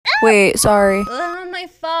Wait, sorry. Oh, my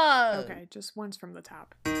phone. Okay, just once from the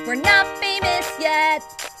top. We're not famous yet,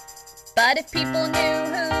 but if people knew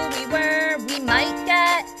who we were, we might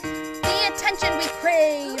get the attention we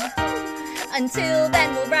crave. Until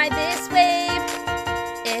then, we'll ride this wave.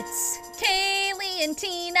 It's Kaylee and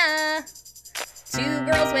Tina, two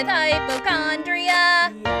girls with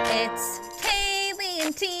hypochondria. It's Kaylee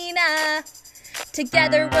and Tina.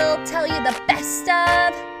 Together we'll tell you the best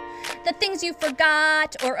of the things you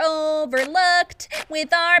forgot or overlooked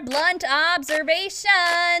with our blunt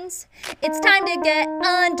observations. It's time to get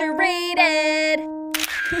underrated.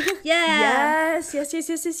 Yeah.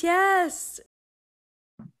 Yes.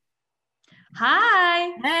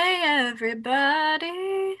 Hi. Hey,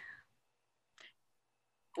 everybody.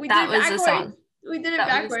 We That did it was the backwards. song. We did it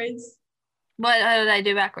That was- backwards. What did I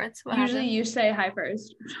do backwards? What Usually happened? you say hi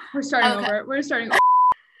first. We're starting Okay. over. We're starting over.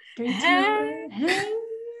 3, 2, Hey. hey.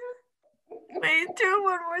 Wait, do it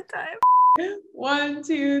one more time. 1,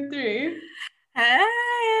 2, 3.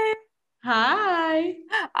 Hey, Hi.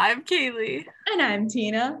 I'm Kaylee, And I'm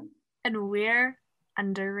Tina. and we're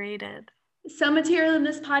underrated. Some material in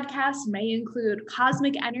this podcast may include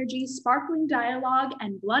cosmic energy, sparkling dialogue,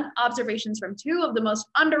 and blunt observations from two of the most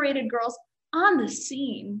underrated girls on the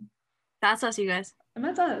scene. That's us, you guys. And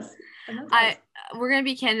that's us. And that's us. We're gonna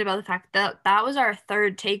be candid about the fact that that was our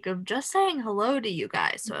third take of just saying hello to you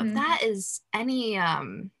guys. So Mhm. if that is any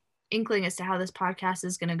inkling as to how this podcast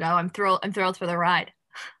is gonna go, I'm thrilled for the ride.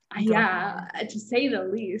 Yeah, to say the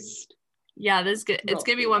least. Yeah, this is good. It's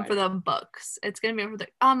gonna be one for Ride. the books. It's gonna be one for the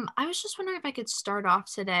I was just wondering if I could start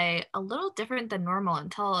off today a little different than normal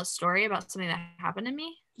and tell a story about something that happened to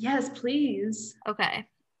me. Yes, please. Okay.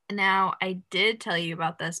 Now I did tell you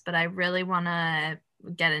about this, but I really want to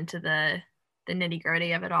get into the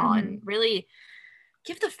nitty-gritty of it all and really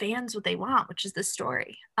give the fans what they want, which is the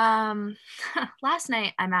story. Last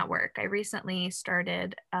night I'm at work. I recently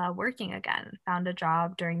started working again. Found a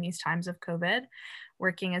job during these times of COVID,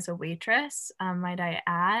 working as a waitress. Might I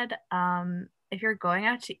add, if you're going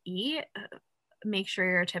out to eat, make sure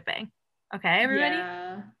you're tipping. Okay, everybody?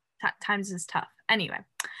 Yeah. Times is tough. Anyway.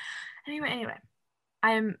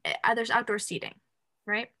 There's outdoor seating,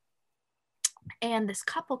 right? And this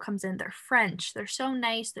couple comes in. They're French. They're so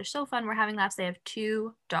nice. They're so fun. We're having laughs. They have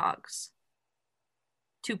 2 dogs,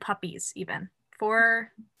 2 puppies, even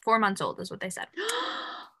 4 months old is what they said.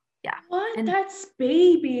 Yeah. What? And that's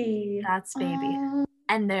baby. that's baby. Oh,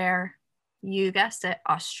 And they're, you guessed it,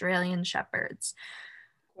 Australian Shepherds.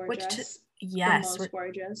 gorgeous. Yes, The most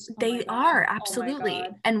gorgeous. Oh they my God. are, Oh my absolutely.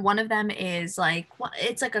 God. And one of them is like,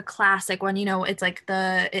 it's like a classic one, it's like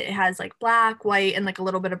it has like black, white, and like a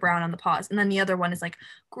little bit of brown on the paws. And then the other one is like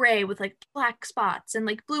gray with like black spots and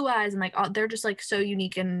like blue eyes, and like they're just like so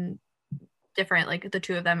unique and different. Like the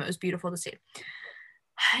 2 of them, it was beautiful to see.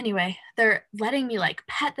 Anyway, they're letting me like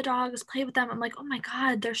pet the dogs, play with them. I'm like, oh my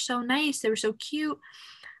God, they're so nice. They were so cute.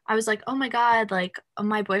 I was like, oh my God, like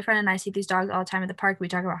my boyfriend and I see these dogs all the time at the park. We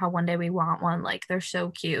talk about how one day we want one. Like they're so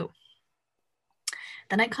cute.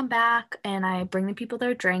 Then I come back and I bring the people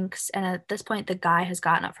their drinks. And at this point, the guy has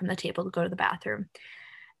gotten up from the table to go to the bathroom.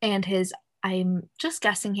 And I'm just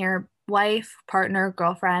guessing here, wife, partner,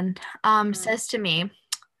 girlfriend, says to me,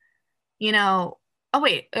 oh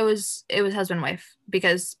wait, it was husband, wife,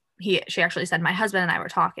 because she actually said my husband and I were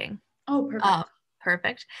talking. Oh, perfect.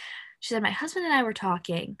 Perfect. She said, my husband and I were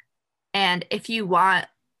talking, and if you want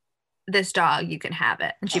this dog, you can have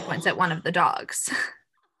it. And she points at one of the dogs.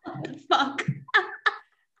 Fuck.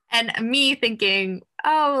 And me thinking,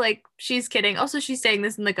 oh, like, she's kidding. Also, she's saying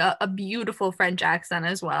this in like a beautiful French accent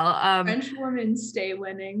as well. French women stay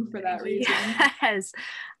winning for that reason. Yes.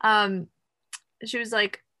 She was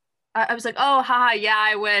like, I was like, oh, haha, yeah,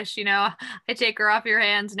 I wish, I take her off your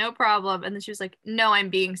hands, no problem. And then she was like, no, I'm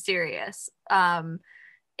being serious.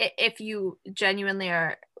 If you genuinely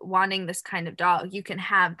are wanting this kind of dog, you can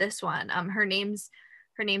have this one. Her name's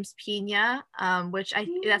Pina, which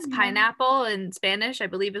that's pineapple in Spanish, I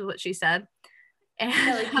believe is what she said. And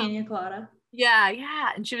Yeah, like pina colada.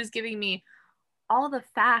 yeah. And she was giving me all the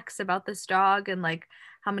facts about this dog and like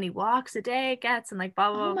how many walks a day it gets and like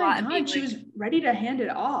blah blah Oh blah. my God, she was ready to hand it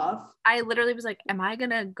off. I literally was like, am I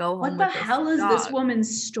gonna go home What with the this hell is dog? this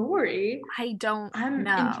woman's story? I don't I'm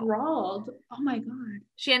know. enthralled. Oh my God.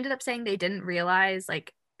 She ended up saying they didn't realize,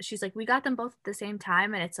 like, she's like, we got them both at the same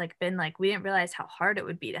time, and it's like been like we didn't realize how hard it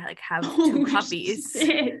would be to like have 2 puppies.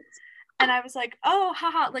 Shit. And I was like, oh,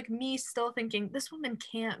 haha, like me still thinking this woman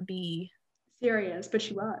can't be Serious, but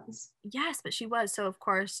she was. Yes, but she was. So of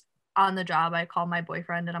course on the job I called my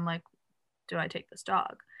boyfriend and I'm like, do I take this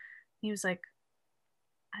dog? He was like,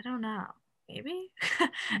 I don't know. maybe.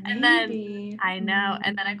 And then Maybe. I know.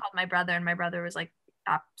 And then I called my brother, and my brother was like,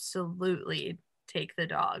 absolutely take the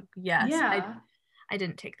dog. Yes. Yeah. I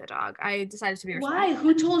didn't take the dog. I decided to be Why?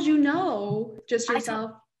 responsible. Who told you no? Just I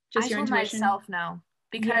yourself? Just I your told intuition? myself no,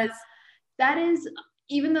 because That is,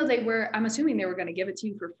 even though I'm assuming they were going to give it to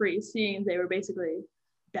you for free, seeing they were basically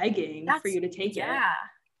begging for you to take it. Yeah.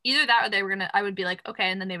 Either that, or they were gonna, I would be like, okay,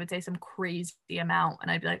 and then they would say some crazy amount, and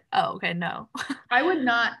I'd be like, oh, okay, no. I would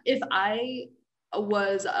not, if I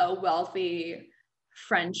was a wealthy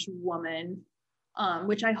French woman,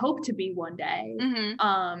 which I hope to be one day,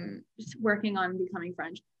 just working on becoming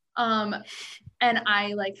French. And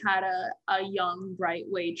I like had a young, bright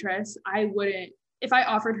waitress, I wouldn't, if I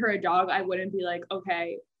offered her a dog, I wouldn't be like,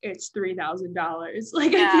 okay, it's $3,000.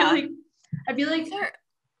 Like, Yeah. I feel like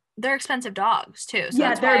they're expensive dogs too. So yeah,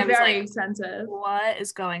 that's why they're I was very like, expensive. what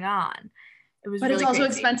is going on? It was But really it's also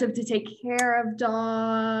crazy. expensive to take care of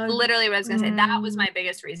dogs. Literally what I was gonna say. That was my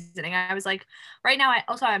biggest reasoning. I was like, right now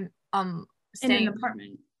I'm staying in an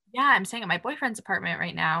apartment. Yeah, I'm staying at my boyfriend's apartment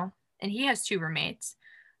right now, and he has 2 roommates.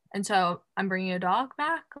 And so I'm bringing a dog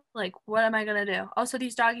back. Like, what am I gonna do? Also,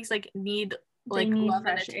 these doggies like need They need love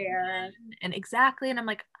fresh and air. And exactly. And I'm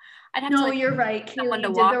like, I'd have No, to like, you're right. someone Kaylee to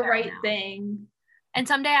did walk the her right now. thing. And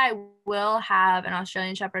someday I will have an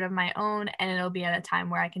Australian Shepherd of my own, and it'll be at a time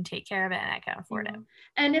where I can take care of it and I can afford it.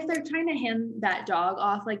 And if they're trying to hand that dog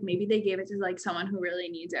off, like maybe they gave it to like someone who really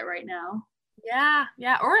needs it right now. Yeah,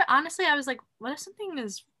 yeah. Or honestly, I was like, what if something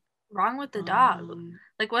is wrong with the dog?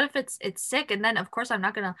 Like, what if it's sick? And then, of course, I'm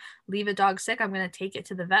not gonna leave a dog sick. I'm gonna take it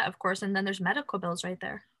to the vet, of course, and then there's medical bills right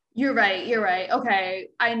there. You're right. Okay,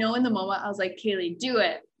 I know in the moment I was like, Kaylee, do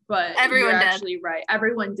it. But Everyone you're did. actually right.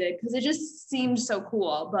 Everyone did, because it just seemed so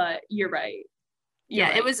cool. But you're right.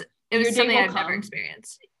 It was something I've never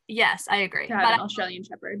experienced. Yes, I agree. To have an Australian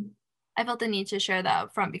Shepherd. I felt the need to share that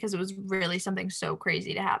up front because it was really something so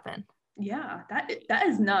crazy to happen. Yeah, that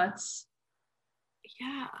is nuts.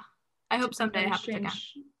 Yeah. I hope someday it happens again.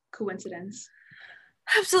 Coincidence.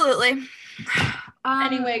 Absolutely.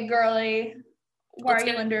 Anyway, girly, why are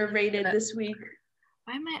you underrated this week?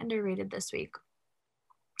 Why am I underrated this week?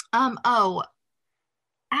 As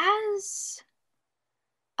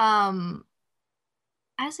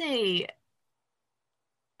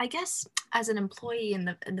an employee in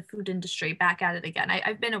the food industry, back at it again.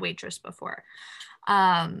 I've been a waitress before.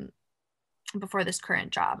 Before this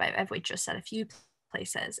current job, I've waitressed at a few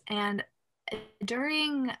places, and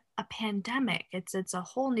during a pandemic, it's a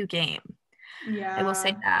whole new game. Yeah, I will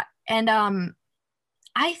say that. And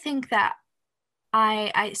I think that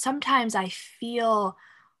I sometimes I feel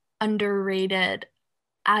underrated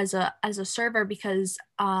as a server because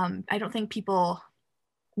I don't think people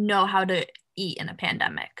know how to eat in a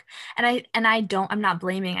pandemic, and I'm not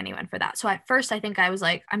blaming anyone for that. So at first I think I was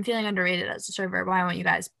like, I'm feeling underrated as a server. Why won't you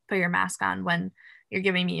guys put your mask on when you're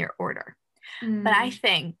giving me your order? But I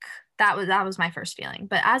think that was my first feeling.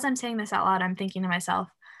 But as I'm saying this out loud, I'm thinking to myself,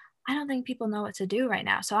 I don't think people know what to do right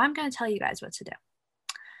now. So I'm going to tell you guys what to do.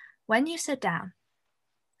 When you sit down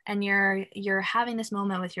and you're having this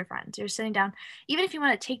moment with your friends, you're sitting down, even if you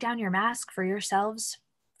want to take down your mask for yourselves,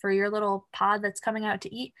 for your little pod that's coming out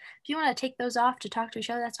to eat, if you want to take those off to talk to each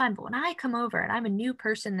other, that's fine. But when I come over and I'm a new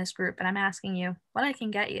person in this group and I'm asking you what I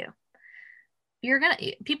can get you,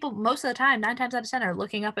 people most of the time, 9 times out of 10, are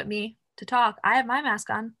looking up at me to talk. I have my mask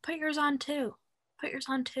on. Put yours on too.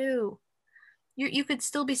 You could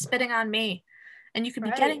still be spitting on me, and you could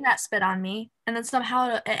be getting that spit on me, and then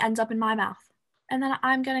somehow it ends up in my mouth, and then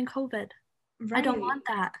I'm getting COVID. Right. I don't want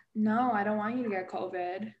that. No, I don't want you to get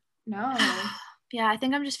COVID. No. Yeah, I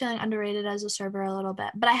think I'm just feeling underrated as a server a little bit.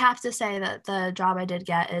 But I have to say that the job I did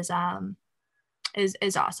get is awesome.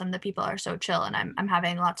 The people are so chill, and I'm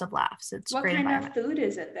having lots of laughs. It's what great kind environment. of food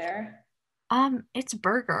is it there? It's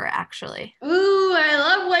burger, actually. Ooh, I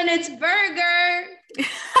love when it's burger.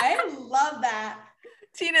 I love that.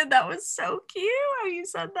 Tina, that was so cute how you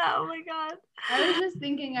said that. Oh my God. I was just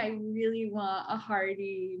thinking I really want a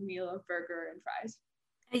hearty meal of burger and fries.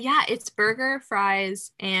 Yeah, it's burger,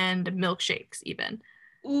 fries, and milkshakes even.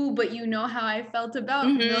 Ooh, but you know how I felt about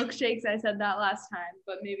milkshakes. I said that last time,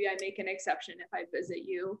 but maybe I make an exception if I visit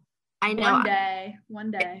you. I know.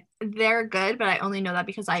 One day. They're good, but I only know that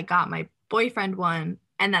because I got my boyfriend one,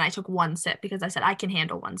 and then I took one sip because I said I can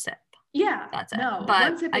handle one sip. Yeah. That's it. No,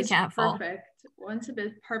 but one sip I can't perfect. One sip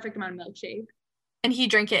is perfect amount of milkshake. And he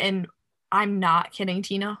drank it in, I'm not kidding,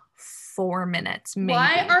 Tina, 4 minutes, maybe.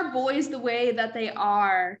 Why are boys the way that they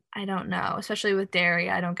are? I don't know, especially with dairy.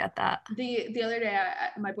 I don't get that. The other day,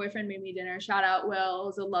 my boyfriend made me dinner. Shout out, Will. It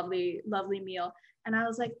was a lovely, lovely meal. And I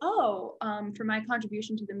was like, for my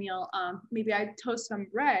contribution to the meal, maybe I'd toast some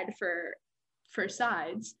bread for for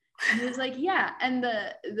sides. And he was like, yeah. And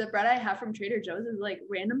the bread I have from Trader Joe's is like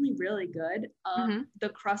randomly really good. The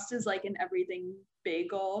crust is like an everything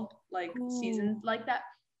bagel, like seasoned like that.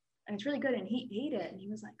 And it's really good. And he ate it and he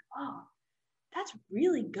was like, oh, that's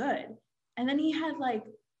really good. And then he had like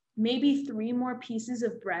maybe 3 more pieces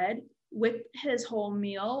of bread with his whole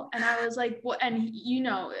meal. And I was like, what? And you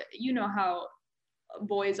know how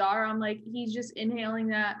boys are. I'm like, he's just inhaling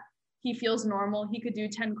that. He feels normal. He could do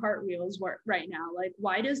 10 cartwheels right now. Like,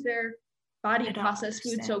 why does their body process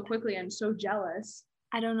food so quickly? I'm so jealous.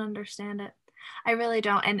 I don't understand it. I really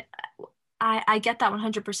don't. And I get that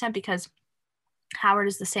 100% because Howard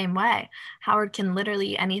is the same way. Howard can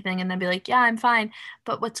literally eat anything and then be like, yeah, I'm fine.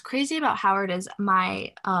 But what's crazy about Howard is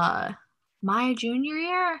my junior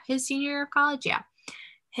year, his senior year of college,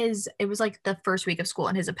 it was like the first week of school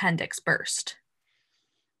and his appendix burst.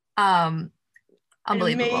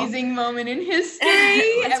 Unbelievable. An amazing moment in history.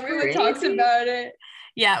 Everyone crazy. Talks about it.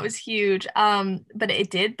 Yeah, it was huge. But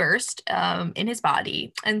it did burst in his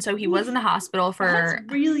body. And so he was in the hospital for...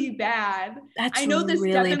 That's really bad. I know this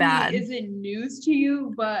really definitely isn't news to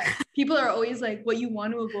you, but people are always like, what you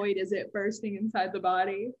want to avoid is it bursting inside the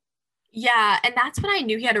body. Yeah, and that's when I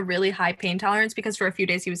knew he had a really high pain tolerance because for a few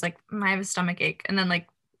days he was like, I have a stomach ache. And then like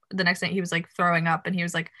the next night he was like throwing up and he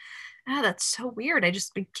was like, that's so weird. I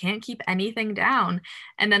just can't keep anything down.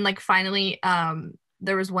 And then like finally,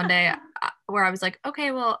 there was one day where I was like,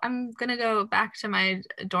 okay, well, I'm going to go back to my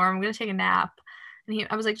dorm. I'm going to take a nap. And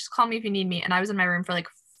I was like, just call me if you need me. And I was in my room for like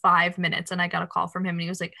 5 minutes and I got a call from him and he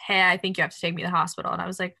was like, hey, I think you have to take me to the hospital. And I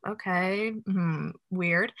was like, okay,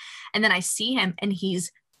 weird. And then I see him and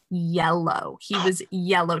he's yellow. He was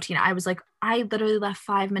yellow, Tina. I was like, I literally left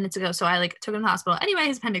 5 minutes ago. So I like took him to the hospital. Anyway,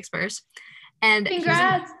 his appendix burst. And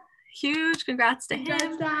congrats. Huge congrats to him.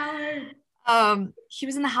 Congrats to Howard. He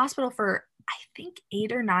was in the hospital for I think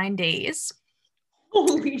 8 or 9 days.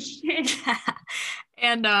 Holy shit.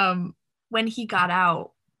 And when he got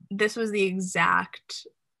out, this was the exact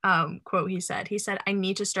quote he said. He said, I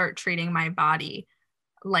need to start treating my body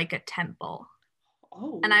like a temple.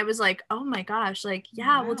 Oh. And I was like, oh my gosh, like,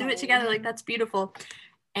 yeah, we'll do it together. Like, that's beautiful.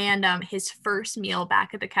 And his first meal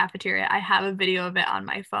back at the cafeteria, I have a video of it on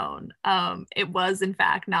my phone. It was, in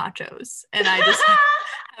fact, nachos. And I just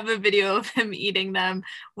have a video of him eating them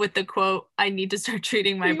with the quote, I need to start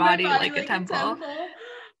treating my body like a temple.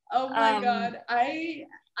 Oh my God. I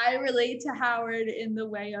relate to Howard in the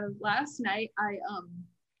way of last night.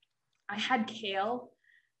 I had kale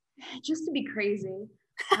just to be crazy.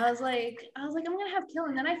 I was like, I'm gonna have kale.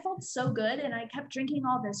 And then I felt so good and I kept drinking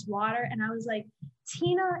all this water and I was like,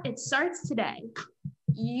 Tina, it starts today.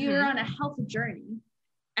 You're on a health journey.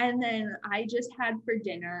 And then I just had for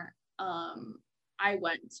dinner, I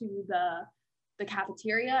went to the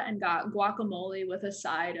cafeteria and got guacamole with a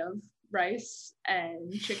side of rice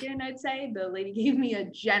and chicken, I'd say. The lady gave me a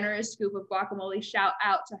generous scoop of guacamole, shout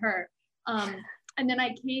out to her. And then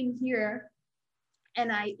I came here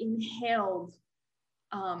and I inhaled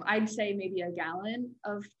I'd say maybe a gallon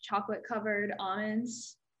of chocolate covered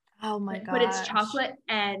almonds. Oh my god! But it's chocolate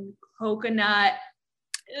and coconut.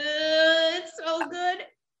 It's so good.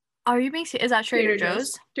 Are you making? Is that Trader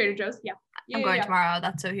Joe's? Trader Joe's, yeah. I'm going tomorrow.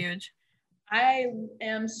 That's so huge. I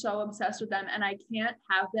am so obsessed with them, and I can't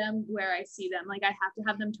have them where I see them. Like I have to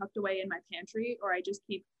have them tucked away in my pantry, or I just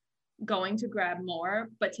keep going to grab more.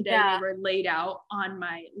 But today they were laid out on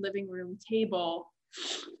my living room table.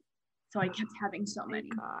 So I kept having so many.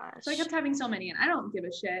 And I don't give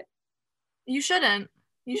a shit. You shouldn't.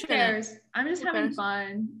 Who cares? I'm just having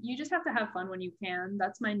fun. You just have to have fun when you can.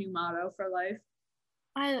 That's my new motto for life.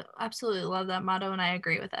 I absolutely love that motto and I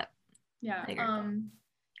agree with it. Yeah.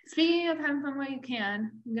 Speaking of having fun while you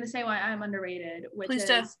can, I'm going to say why I'm underrated, which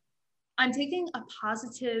is I'm taking a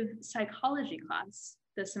positive psychology class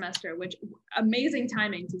this semester, which amazing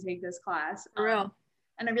timing to take this class. For real.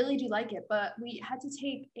 And I really do like it, but we had to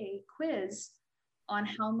take a quiz on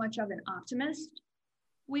how much of an optimist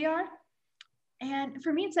we are. And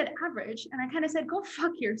for me, it said average. And I kind of said, go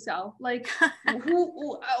fuck yourself. Like, who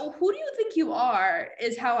do you think you are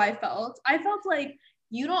is how I felt. I felt like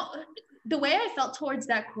the way I felt towards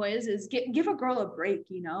that quiz is give a girl a break,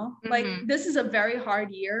 you know? Like, this is a very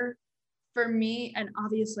hard year for me. And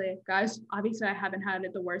obviously, guys, I haven't had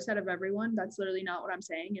it the worst out of everyone. That's literally not what I'm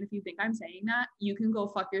saying. And if you think I'm saying that, you can go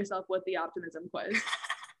fuck yourself with the optimism quiz.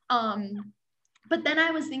 But then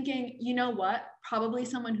I was thinking, you know what? Probably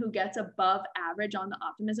someone who gets above average on the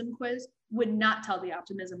optimism quiz would not tell the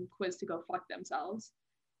optimism quiz to go fuck themselves.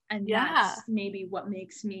 And that's maybe what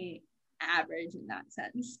makes me average in that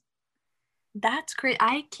sense. That's great.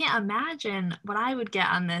 I can't imagine what I would get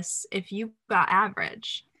on this if you got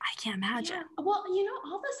average. I can't imagine. Yeah. Well,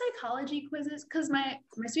 all the psychology quizzes, because my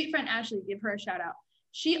sweet friend Ashley, give her a shout out.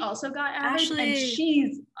 She also got average, Ashley. and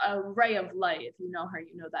she's a ray of light. If you know her,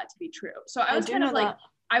 you know that to be true. So I was kind of like,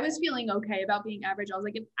 I was feeling okay about being average. I was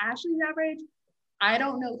like, if Ashley's average, I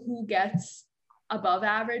don't know who gets above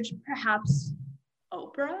average. Perhaps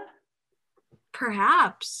Oprah?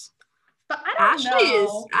 Perhaps. But I don't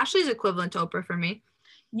know. Ashley's equivalent to Oprah for me.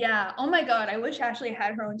 Yeah. Oh my God. I wish Ashley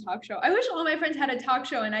had her own talk show. I wish all my friends had a talk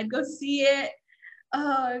show and I'd go see it.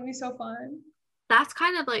 Oh, it'd be so fun. That's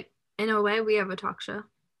kind of like, in a way, we have a talk show.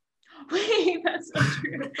 Wait, that's so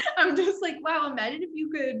true. I'm just like, wow, imagine if you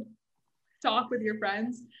could talk with your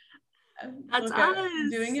friends. That's us.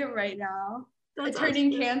 Doing it right now. That's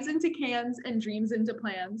turning cans into cans and dreams into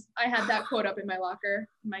plans. I had that quote up in my locker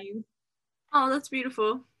in my youth. Oh, that's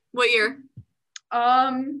beautiful. What year?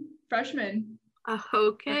 Freshman.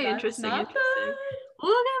 Okay, interesting. We'll get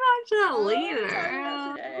back to that later.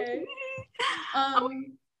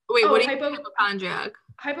 Wait, what do you think hypochondriac?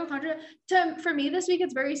 Hypochondria. For me this week,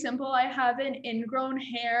 it's very simple. I have an ingrown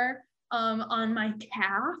hair on my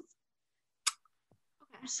calf.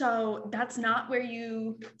 Okay. So that's not where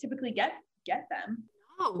you typically get them.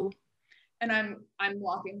 Oh. And I'm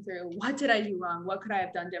walking through, what did I do wrong? What could I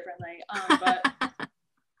have done differently? But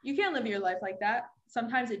you can't live your life like that.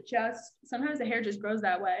 Sometimes the hair just grows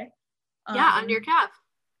that way. Yeah, on your calf.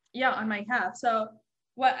 Yeah, on my calf. So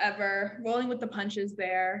whatever, rolling with the punches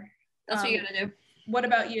there. That's what you gotta do. What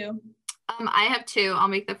about you? I have two. I'll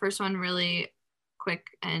make the first one really quick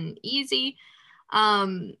and easy.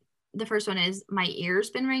 The first one is my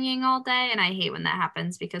ear's been ringing all day, and I hate when that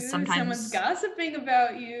happens because sometimes someone's gossiping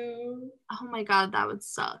about you. Oh my God, that would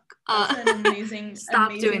suck. That's an amazing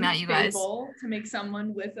stop doing that, you guys. To make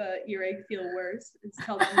someone with a earache feel worse is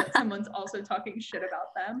tell them that someone's also talking shit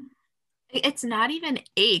about them. It's not even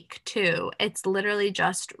ache too. It's literally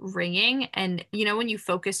just ringing. And when you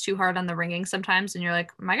focus too hard on the ringing sometimes and you're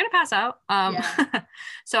like, am I going to pass out? Yeah.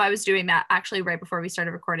 So I was doing that actually right before we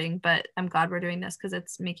started recording, but I'm glad we're doing this because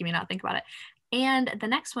it's making me not think about it. And the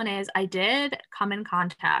next one is I did come in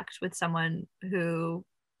contact with someone who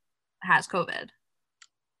has COVID.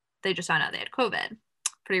 They just found out they had COVID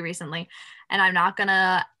pretty recently. And I'm not going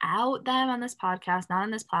to out them on this podcast, not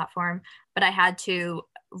on this platform, but I had to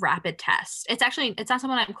rapid test. It's not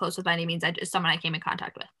someone I'm close with by any means. It's someone I came in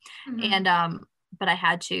contact with. Mm-hmm. And but I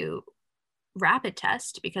had to rapid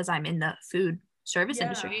test because I'm in the food service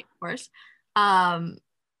industry, of course.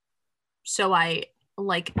 So I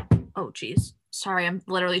oh geez, sorry, I'm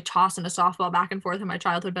literally tossing a softball back and forth in my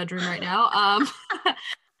childhood bedroom right now.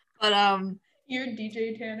 But you're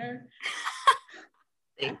DJ Tanner.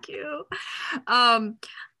 Thank you.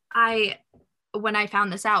 When I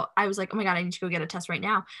found this out, I was like, oh my God, I need to go get a test right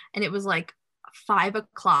now. And it was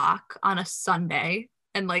 5:00 on a Sunday,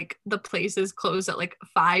 and the place is closed at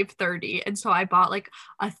 5:30. And so I bought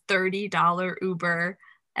a $30 Uber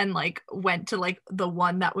and went to the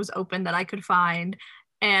one that was open that I could find.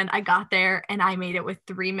 And I got there and I made it with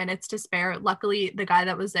 3 minutes to spare. Luckily, the guy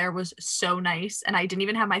that was there was so nice, and I didn't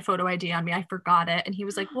even have my photo ID on me. I forgot it. And he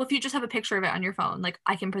was like, well, if you just have a picture of it on your phone,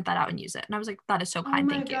 I can print that out and use it. And I was like, that is so kind.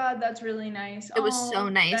 Thank you. Oh my God, that's really nice. It was so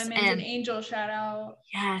nice. That man's an angel, shout out.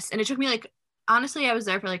 Yes. And it took me honestly, I was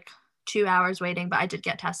there for 2 hours waiting, but I did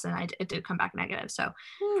get tested and it did come back negative. So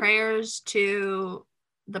prayers to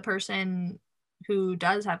the person who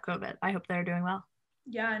does have COVID. I hope they're doing well.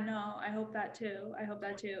 Yeah, no, I hope that too.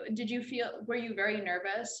 Were you very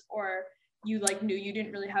nervous, or you knew you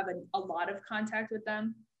didn't really have a lot of contact with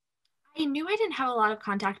them? I knew I didn't have a lot of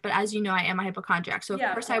contact, but as you know, I am a hypochondriac. So of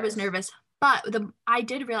course I was nervous, but I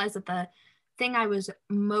did realize that the thing I was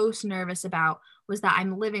most nervous about was that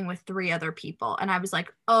I'm living with 3 other people. And I was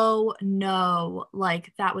like, oh no,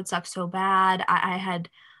 that would suck so bad. I had,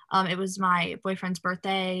 it was my boyfriend's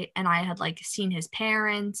birthday and I had seen his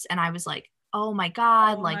parents, and I was like, oh my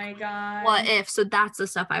God, my God. What if? So that's the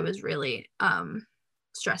stuff I was really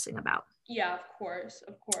stressing about. Yeah, of course.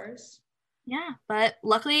 Yeah, but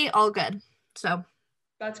luckily all good. So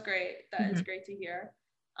that's great. That is great to hear.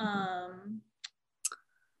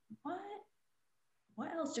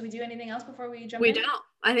 What else? Do we do anything else before we jump in? We don't.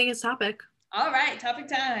 I think it's topic. All right, topic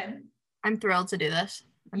time. I'm thrilled to do this.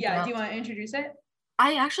 Do you want to introduce it?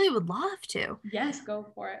 I actually would love to. Yes,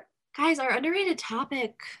 go for it. Guys, our underrated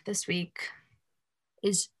topic this week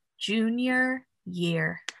is junior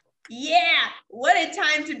year. Yeah, what a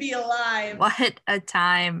time to be alive. What a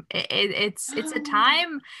time. It's a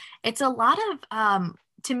time. It's a lot of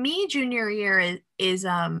to me, junior year is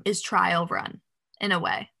trial run in a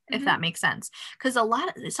way, if that makes sense. Because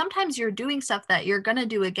sometimes you're doing stuff that you're gonna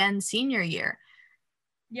do again senior year.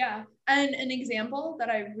 Yeah. And an example that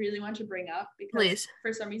I really want to bring up, because Please.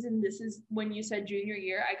 for some reason, this is when you said junior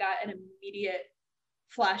year, I got an immediate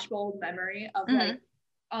flashbulb memory of like,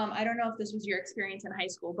 I don't know if this was your experience in high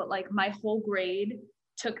school, but like my whole grade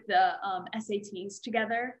took the SATs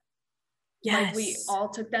together. Yes. Like we all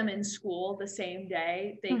took them in school the same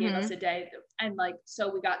day. They gave us a day, and like,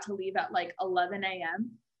 so we got to leave at like 11 a.m.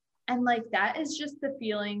 And like, that is just the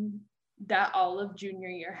feeling that all of junior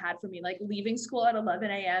year had for me, like leaving school at 11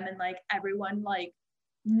 a.m. and like everyone like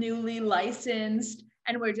newly licensed,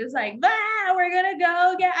 and we're just like, we're gonna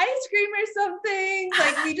go get ice cream or something.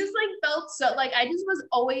 Like we just like felt so like I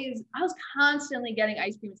was constantly getting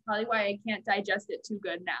ice cream. It's probably why I can't digest it too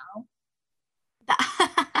good now.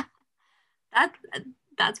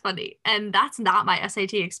 That's funny, and that's not my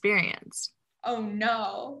SAT experience. Oh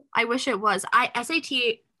no. I wish it was.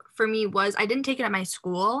 SAT for me was, I didn't take it at my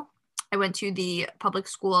school. I went to the public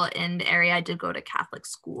school in the area. I did go to Catholic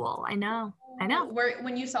school. I know.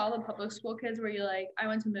 When you saw the public school kids, were you like, I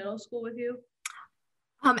went to middle school with you?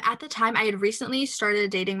 At the time, I had recently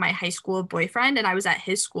started dating my high school boyfriend, and I was at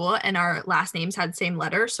his school, and our last names had the same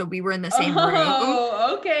letter, so we were in the same room.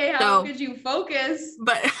 Oh, okay. How could you focus?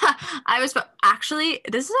 But this is actually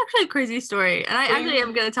a crazy story, and I actually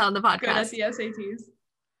am going to tell in the podcast. Good at the SATs.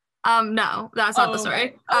 No, that's not the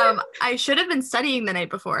story. Okay. I should have been studying the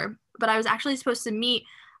night before, but I was actually supposed to meet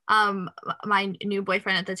my new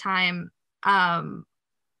boyfriend at the time at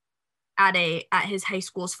his high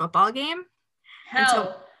school's football game.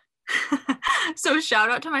 Hell. So shout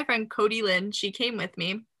out to my friend Cody Lynn. She came with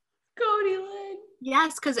me. Cody Lynn.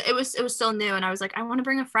 Yes, because it was still new, and I was like, I want to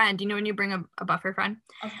bring a friend. You know when you bring a buffer friend?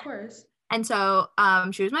 Of course. And so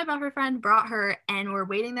she was my buffer friend, brought her, and we're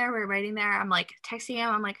waiting there. I'm like texting him.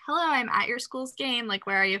 I'm like, hello, I'm at your school's game. Like,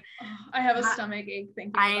 where are you? I have a stomach ache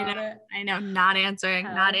thinking about it. I know, not answering.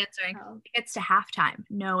 Hell. It gets to halftime.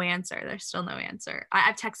 No answer. There's still no answer.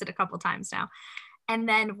 I've texted a couple times now. And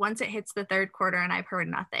then once it hits the third quarter and I've heard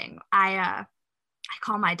nothing, I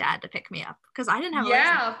call my dad to pick me up because I didn't have a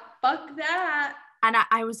license. Fuck that. And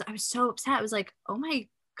I was so upset. I was like, oh my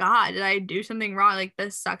God, did I do something wrong? Like,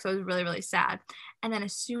 this sucks. I was really, really sad. And then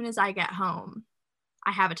as soon as I get home,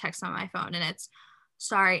 I have a text on my phone, and it's,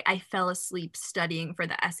 sorry, I fell asleep studying for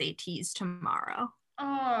the SATs tomorrow.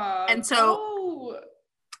 Oh. And so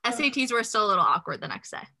SATs were still a little awkward the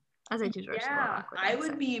next day. SATs were still a little awkward. I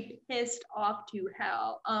would be pissed off to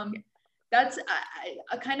hell. That's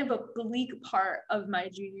a kind of a bleak part of my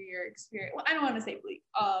junior year experience. Well, I don't want to say bleak.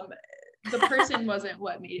 The person wasn't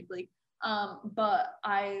what made it bleak. But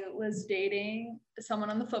I was dating someone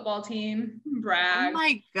on the football team. Brag. Oh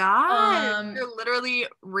my God. You're literally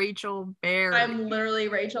Rachel Berry. I'm literally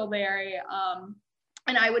Rachel Berry.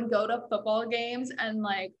 And I would go to football games, and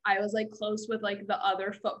like I was like close with like the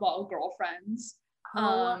other football girlfriends.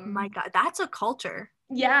 Oh my God, that's a culture.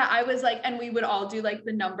 Yeah, I was like, and we would all do like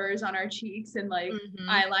the numbers on our cheeks and like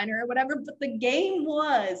eyeliner or whatever. But the game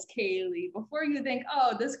was, Kaylee, before you think,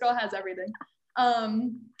 oh, this girl has everything.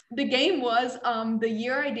 The game was the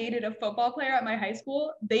year I dated a football player at my high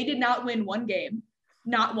school. They did not win one game.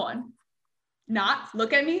 Not one.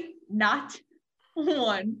 Look at me, not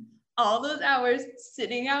one. All those hours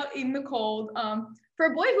sitting out in the cold for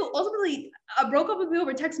a boy who ultimately broke up with me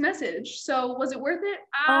over text message. So was it worth it?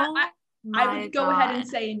 I would go ahead and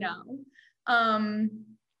say no.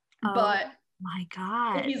 But my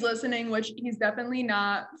God, if he's listening, which he's definitely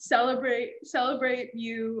not, celebrate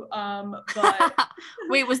you. But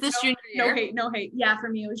wait, was this junior year? No hate. Yeah, for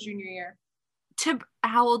me it was junior year.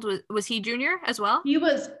 How old was he? Junior as well? He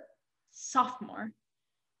was sophomore.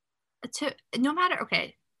 No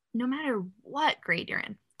matter what grade you're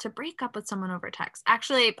in, to break up with someone over text.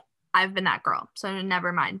 Actually, I've been that girl, so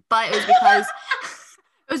never mind. But it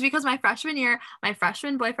was because my freshman year, my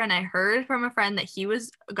freshman boyfriend, I heard from a friend that he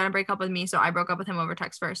was gonna break up with me, so I broke up with him over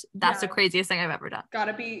text first. That's the craziest thing I've ever done.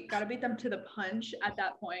 Gotta beat them to the punch at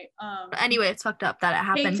that point. But anyway, it's fucked up that it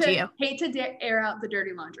happened to you. Hate to air out the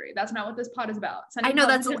dirty laundry. That's not what this pod is about. I know,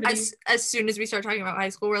 that's as soon as we start talking about high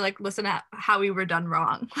school, we're like, listen at how we were done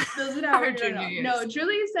wrong. No,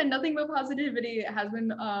 Julie said nothing but positivity. It has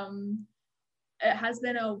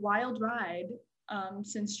been a wild ride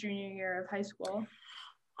since junior year of high school.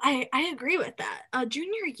 I agree with that.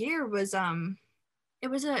 Junior year was it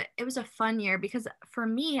was a fun year because for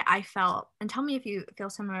me, I felt, and tell me if you feel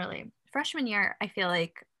similarly, freshman year I feel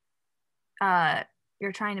like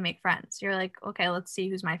you're trying to make friends. You're like, okay, let's see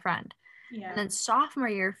who's my friend. Yeah. And then sophomore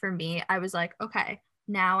year for me, I was like, okay,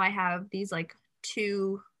 now I have these like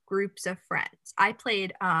two groups of friends. I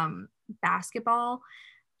played basketball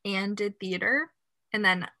and did theater, and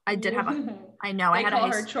then I did have I had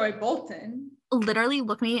her Troy Bolton. literally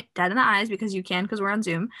look me dead in the eyes, because you can, because we're on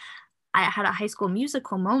Zoom. I had a High School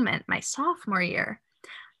Musical moment my sophomore year.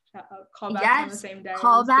 Callbacks on the same day.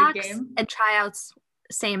 Callbacks and tryouts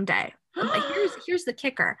same day. But here's the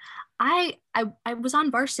kicker. I was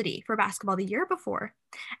on varsity for basketball the year before.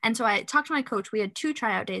 And so I talked to my coach. We had 2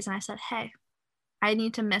 tryout days, and I said, hey, I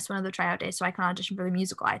need to miss one of the tryout days so I can audition for the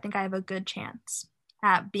musical. I think I have a good chance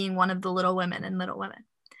at being one of the Little Women in Little Women.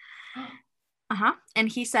 And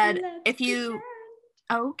he said,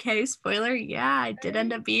 okay, spoiler, yeah, I did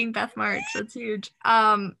end up being Beth March. That's huge.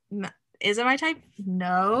 Is it my type?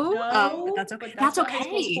 No. But that's okay. That's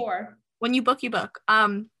okay. When you book, you book.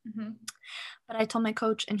 But I told my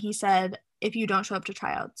coach, and he said, if you don't show up to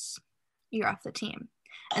tryouts, you're off the team.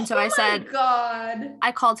 And so I said, God,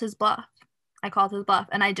 I called his bluff,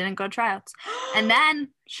 and I didn't go to tryouts. And then,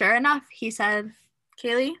 sure enough, he said,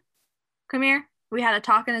 Kaylee, come here. We had a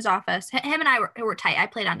talk in his office. Him and I were tight. I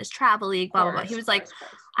played on his travel league, blah, blah, blah. He was like,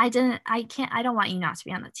 I don't want you not to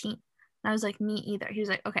be on the team. And I was like, me either. He was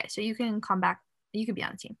like, okay, so you can come back. You can be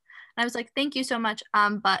on the team. And I was like, thank you so much.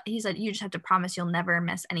 But he said, you just have to promise you'll never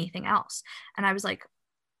miss anything else. And I was like,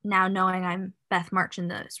 now knowing I'm Beth March in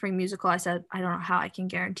the spring musical, I said, I don't know how I can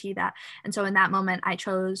guarantee that. And so in that moment, I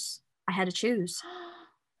had to choose.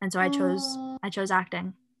 And so I chose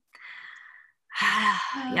acting.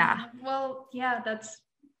 Yeah. Well, yeah, that's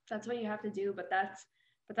what you have to do, but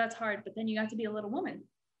that's hard. But then you have to be a Little Woman.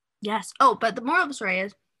 Yes. Oh, but the moral of the story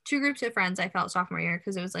is 2 groups of friends I felt sophomore year,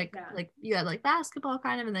 because it was like you had like basketball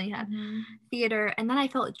kind of, and then you had theater, and then I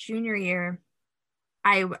felt junior year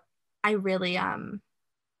I really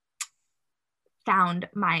found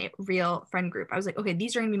my real friend group. I was like, okay,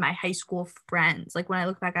 these are gonna be my high school friends. Like when I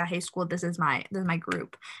look back at high school, this is my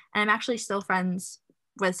group, and I'm actually still friends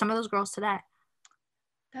with some of those girls today.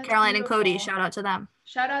 That's Caroline beautiful. And Cody, shout out to them.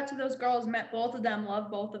 Shout out to those girls. Met both of them, love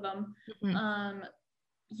both of them.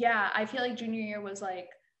 Yeah, I feel like junior year was like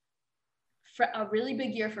a really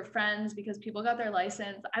big year for friends, because people got their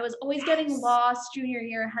license. I was always getting lost junior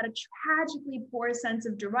year, had a tragically poor sense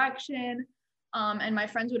of direction. And my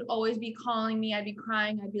friends would always be calling me. I'd be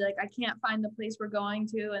crying. I'd be like, I can't find the place we're going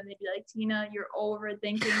to. And they'd be like, Tina, you're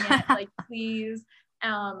overthinking it. Like, please.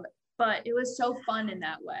 But it was so fun in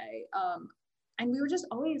that way. And we were just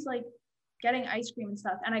always like getting ice cream and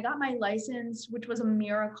stuff. And I got my license, which was a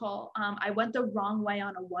miracle. I went the wrong way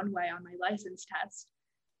on a one-way on my license test.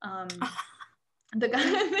 The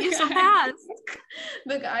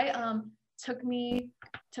guy took me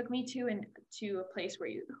to a place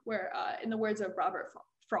where in the words of Robert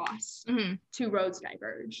Frost, 2 roads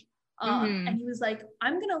diverge. And he was like,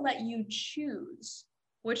 I'm gonna let you choose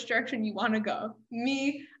which direction you want to go.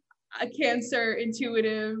 Me, a Cancer,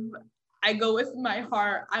 intuitive, I go with my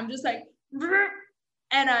heart. I'm just like,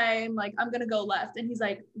 and I'm like, I'm gonna go left. And he's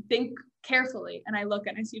like, think carefully. And I look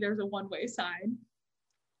and I see there's a one-way sign.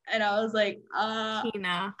 And I was like,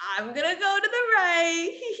 Tina, I'm gonna go to the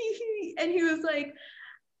right. And he was like,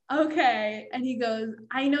 okay. And he goes,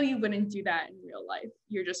 I know you wouldn't do that in real life.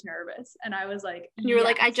 You're just nervous. And I was like, you were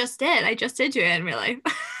like, I just did do it in real life.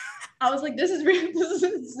 I was like, this is real. This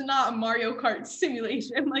is not a Mario Kart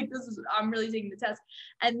simulation. Like, I'm really taking the test.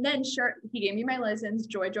 And then sure, he gave me my license.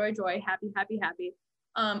 Joy, joy, joy. Happy, happy, happy.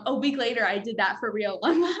 A week later, I did that for real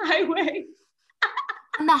on the highway.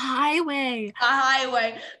 On the highway.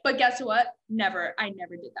 But guess what? I never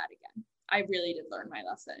did that again. I really did learn my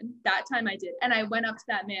lesson. That time I did. And I went up to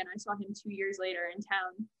that man. I saw him 2 years later in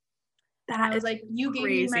town. And I was like, you gave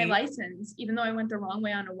me my license, even though I went the wrong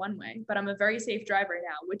way on a one-way, but I'm a very safe driver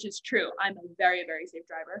now, which is true. I'm a very, very safe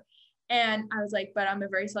driver. And I was like, but I'm a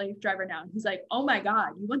very safe driver now. And he's like, oh my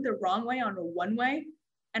God, you went the wrong way on a one-way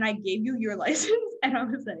and I gave you your license? And I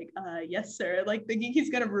was like, yes, sir. Like thinking he's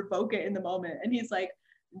going to revoke it in the moment. And he's like,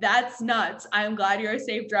 that's nuts. I'm glad you're a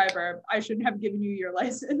safe driver. I shouldn't have given you your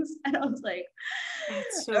license. And I was like,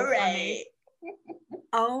 that's so funny.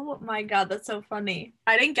 Oh my God, that's so funny.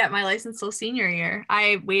 I didn't get my license till senior year.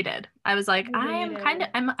 I waited. I was like, I'm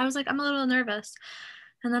a little nervous.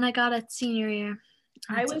 And then I got it senior year.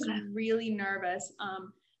 I was really nervous.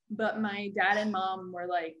 But my dad and mom were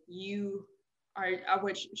like, you are,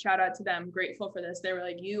 which shout out to them, grateful for this. They were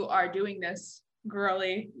like, you are doing this,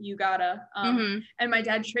 girly, you gotta. And my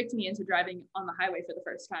dad tricked me into driving on the highway for the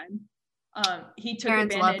first time. He took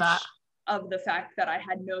advantage of the fact that I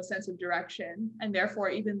had no sense of direction, and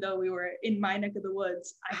therefore, even though we were in my neck of the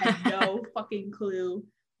woods, I had no fucking clue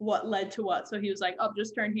what led to what. So he was like, oh,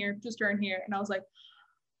 just turn here, and I was like,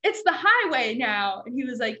 it's the highway now. And he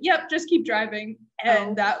was like, yep, just keep driving.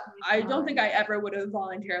 And I don't think I ever would have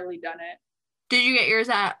voluntarily done it. Did you get yours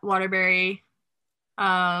at Waterbury?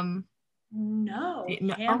 No.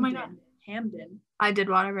 Oh my God. Hamden. I did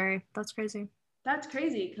Waterbury. That's crazy. That's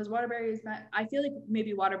crazy because Waterbury is not, I feel like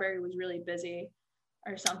maybe Waterbury was really busy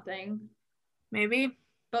or something. Maybe.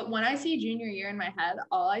 But when I see junior year in my head,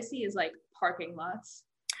 all I see is like parking lots.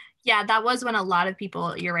 Yeah, that was when a lot of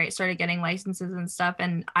people, you're right, started getting licenses and stuff.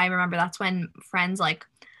 And I remember that's when friends, like,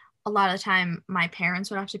 a lot of the time my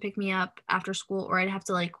parents would have to pick me up after school, or I'd have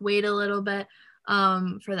to like wait a little bit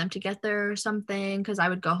for them to get there or something, because I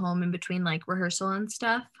would go home in between like rehearsal and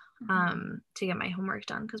stuff to get my homework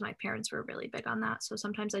done, because my parents were really big on that. So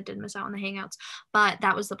sometimes I did miss out on the hangouts, but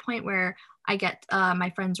that was the point where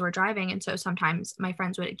my friends were driving, and so sometimes my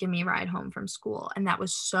friends would give me a ride home from school, and that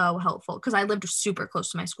was so helpful because I lived super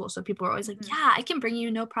close to my school. So people were always like, yeah, I can bring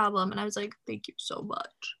you, no problem. And I was like, thank you so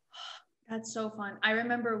much. That's so fun. I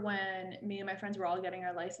remember when me and my friends were all getting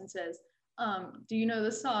our licenses. Do you know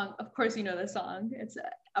the song? Of course you know the song. It's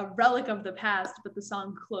a relic of the past, but the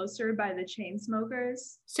song Closer by the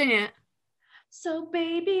Chainsmokers. Sing it. So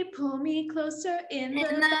baby, pull me closer in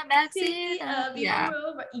the backseat of your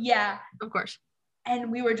Rover. Yeah. Of course.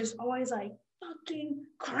 And we were just always like, fucking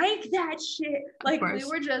crank that shit. Like we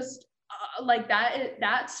were just like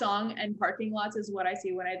that song and parking lots is what I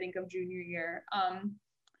see when I think of junior year.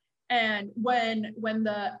 And when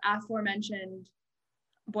the aforementioned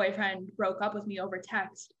boyfriend broke up with me over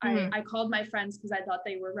text, I called my friends because I thought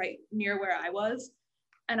they were right near where I was.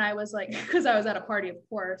 And I was like, because I was at a party, of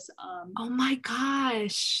course. Oh my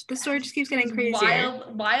gosh. The story just keeps getting crazier.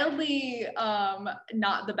 Wildly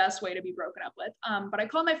not the best way to be broken up with. But I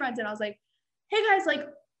called my friends and I was like, hey guys, like,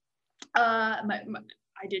 I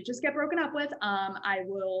did just get broken up with. I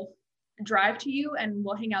will drive to you and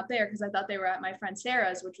we'll hang out there, because I thought they were at my friend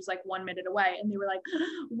Sarah's, which was like 1 minute away. and they were like,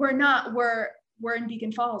 we're in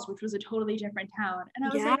Beacon Falls, which was a totally different town. And I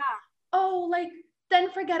was like, oh, like,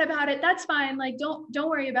 then forget about it, that's fine, like don't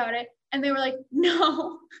worry about it. And they were like,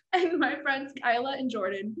 no. And my friends Kyla and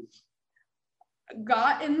Jordan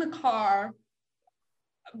got in the car,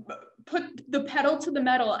 put the pedal to the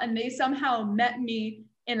metal, and they somehow met me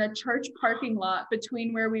in a church parking lot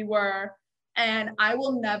between where we were. And I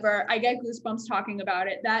get goosebumps talking about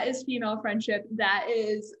it. That is female friendship. That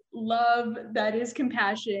is love. That is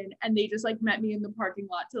compassion. And they just like met me in the parking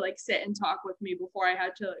lot to like sit and talk with me before I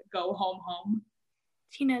had to go home.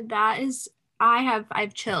 Tina, I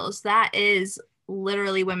have chills. That is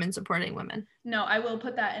literally women supporting women. No, I will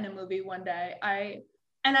put that in a movie one day. I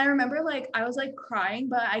remember like I was like crying,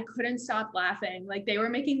 but I couldn't stop laughing. Like they were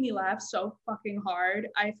making me laugh so fucking hard.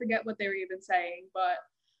 I forget what they were even saying, but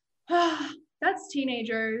that's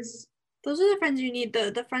teenagers. Those are the friends you need,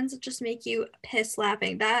 the friends that just make you piss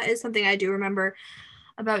laughing. That is something I do remember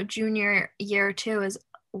about junior year too, is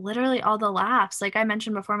literally all the laughs. Like I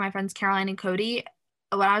mentioned before, my friends Caroline and Cody,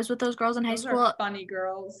 when I was with those girls in high school, are funny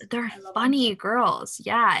girls. They're funny girls.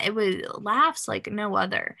 Yeah, it was laughs like no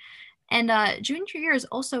other. And junior year is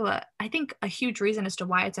also I think a huge reason as to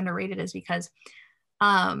why it's underrated is because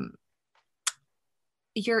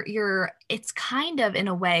it's kind of in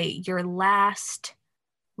a way your last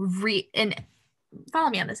and follow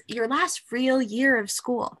me on this, your last real year of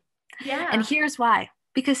school. Yeah. And here's why.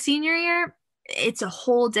 Because senior year, it's a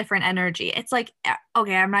whole different energy. It's like,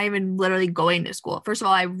 okay, I'm not even literally going to school. First of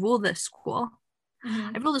all, I rule this school.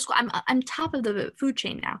 I rule the school. I'm top of the food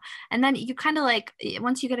chain now. And then you kind of like,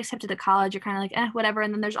 once you get accepted to college, you're kind of like, whatever.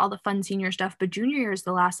 And then there's all the fun senior stuff. But junior year is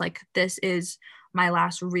the last, like, this is my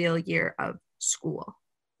last real year of school.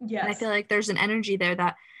 Yes. And I feel like there's an energy there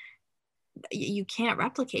that you can't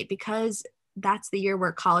replicate, because that's the year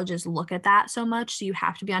where colleges look at that so much. So you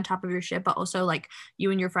have to be on top of your shit, but also like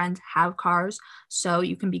you and your friends have cars, so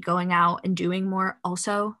you can be going out and doing more.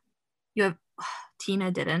 Also, you have Tina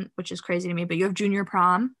didn't, which is crazy to me, but you have junior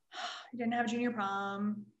prom. I didn't have junior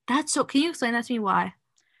prom. That's so, can you explain that to me? Why?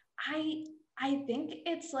 I think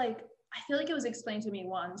it's like, I feel like it was explained to me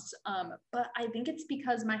once, but I think it's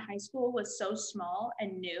because my high school was so small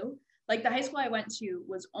and new. Like the high school I went to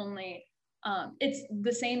was only, it's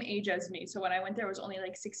the same age as me. So when I went there, I was only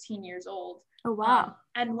like 16 years old. Oh, wow.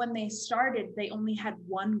 And when they started, they only had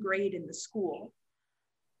one grade in the school.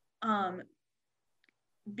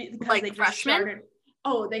 Because like they just freshmen? started.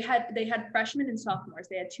 Oh, they had freshmen and sophomores.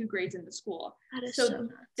 They had 2 grades in the school. That is so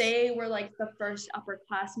nuts. They were like the first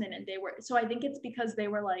upperclassmen, and so I think it's because they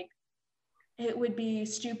were like, it would be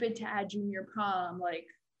stupid to add junior prom. Like,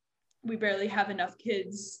 we barely have enough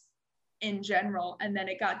kids in general. And then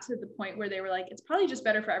it got to the point where they were like, it's probably just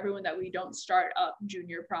better for everyone that we don't start up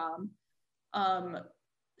junior prom.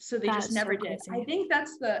 So they just never did. I think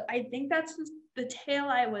that's the tale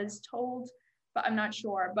I was told, but I'm not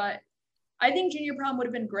sure. But I think junior prom would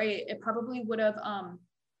have been great. It probably would have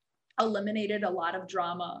eliminated a lot of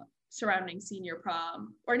drama surrounding senior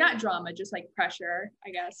prom, or not drama, just like pressure, I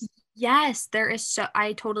guess. Yes, there is. So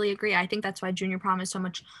I totally agree. I think that's why junior prom is so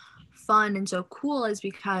much fun and so cool, is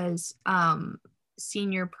because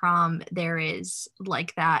senior prom, there is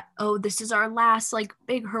like that, oh, this is our last like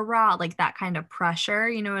big hurrah, like that kind of pressure,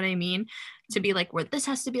 you know what I mean, to be like, where this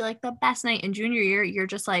has to be like the best night. In junior year, you're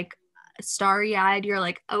just like starry-eyed, you're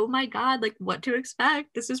like, oh my god, like what to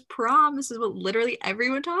expect, this is prom, this is what literally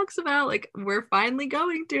everyone talks about, like we're finally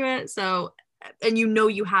going to it. So, and you know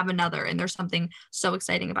you have another, and there's something so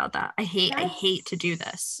exciting about that. I hate to do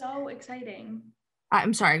this. So exciting.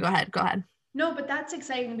 I'm sorry, go ahead. No, but that's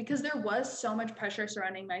exciting because there was so much pressure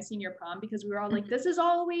surrounding my senior prom, because we were all like, this is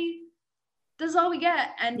all we get.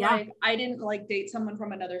 And like, I didn't like date someone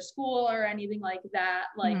from another school or anything like that.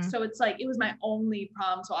 Like, so it's like, it was my only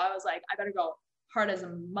prom. So I was like, I better go hard as a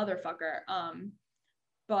motherfucker.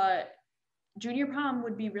 But junior prom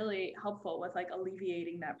would be really helpful with like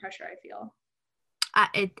alleviating that pressure, I feel.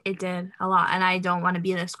 It did a lot. And I don't want to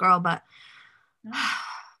be this girl, but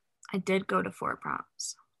I did go to 4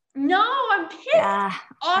 proms. No, I'm pissed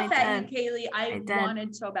off at you, Kaylee. I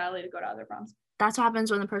wanted so badly to go to other proms. That's what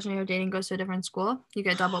happens when the person you're dating goes to a different school. You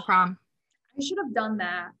get double prom. I should have done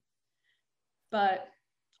that. But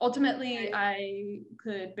ultimately, I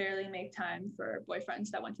could barely make time for boyfriends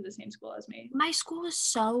that went to the same school as me. My school was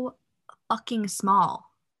so fucking small.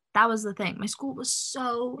 That was the thing. My school was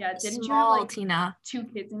so didn't small, you have, like, Tina. 2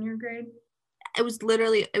 kids in your grade? It was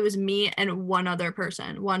me and one other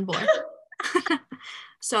person, one boy.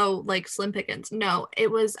 So like slim pickings. No,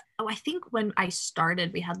 it was, I think when I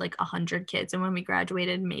started, we had like 100 kids. And when we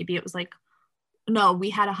graduated, maybe it was like, no,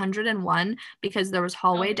 we had 101 because there was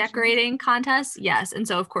hallway decorating contests. Yes. And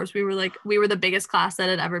so of course we were the biggest class that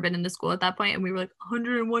had ever been in the school at that point. And we were like,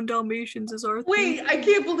 101 Dalmatians is our Wait, thing. I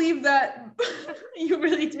can't believe that you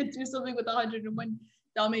really did do something with 101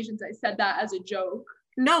 Dalmatians. I said that as a joke.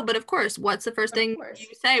 No, but of course, what's the first thing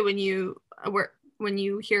you say when you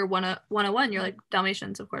hear 101? You're like,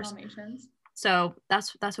 Dalmatians, of course. Dalmatians. So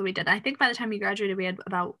that's what we did. I think by the time we graduated, we had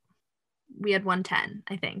 110,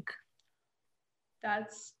 I think.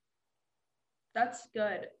 That's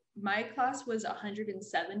good. My class was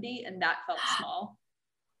 170, and that felt small.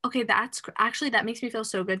 Okay, that makes me feel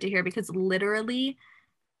so good to hear, because literally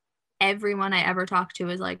everyone I ever talked to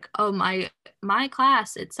is like, oh, my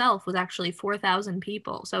class itself was actually 4,000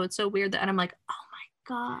 people. So it's so weird that, and I'm like, oh my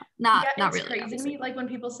god, not really. It's crazy to me, like when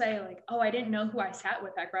people say like, oh, I didn't know who I sat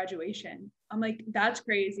with at graduation. I'm like, that's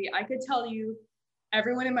crazy. I could tell you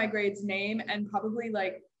everyone in my grade's name and probably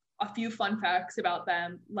like a few fun facts about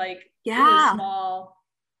them. Like, it was small.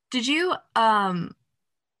 Did you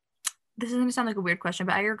this is gonna sound like a weird question,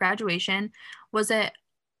 but at your graduation, was it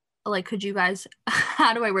like, could you guys,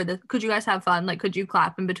 how do I word this? Could you guys have fun? Like, could you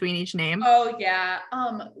clap in between each name? Oh yeah.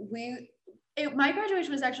 My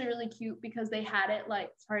graduation was actually really cute because they had it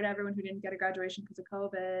like, sorry to everyone who didn't get a graduation because of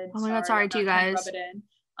COVID. Oh my god, sorry to you guys. Rub it in.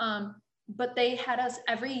 But they had us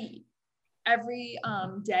every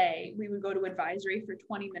day we would go to advisory for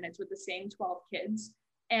 20 minutes with the same 12 kids.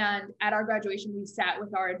 And at our graduation, we sat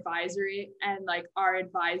with our advisory, and like our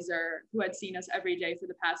advisor, who had seen us every day for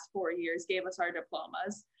the past 4 years, gave us our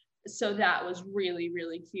diplomas. So that was really,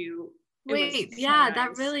 really cute. Wait, yeah, nice.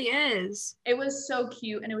 That really is. It was so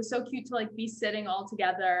cute, and it was so cute to like be sitting all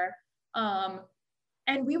together. And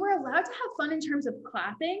we were allowed to have fun in terms of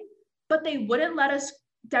clapping, but they wouldn't let us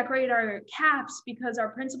decorate our caps because our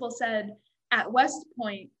principal said at West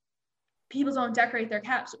Point, people don't decorate their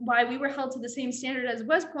caps. Why we were held to the same standard as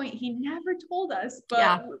West Point, he never told us.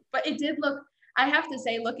 But it did look, I have to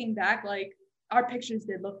say, looking back, like our pictures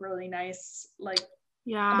did look really nice. Like,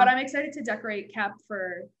 yeah. But I'm excited to decorate cap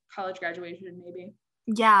for college graduation, maybe.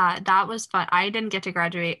 Yeah, that was fun. I didn't get to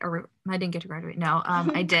graduate. No,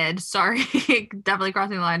 I did. Sorry, definitely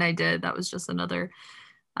crossing the line. I did. That was just another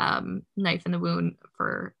knife in the wound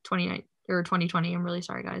for 2020. I'm really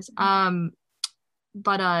sorry, guys.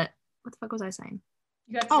 But what the fuck was I saying?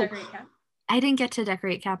 You got to decorate cap? I didn't get to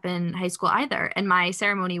decorate cap in high school either. And my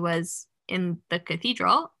ceremony was in the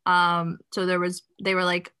cathedral. So they were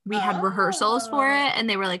like, we had rehearsals for it, and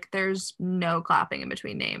they were like, there's no clapping in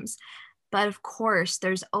between names. But of course,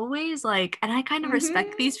 there's always like, and I kind of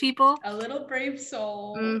respect these people. A little brave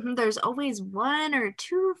soul. There's always 1 or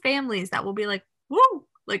 2 families that will be like, woo,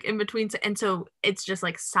 like in between. And so it's just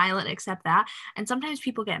like silent except that. And sometimes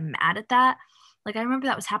people get mad at that. Like, I remember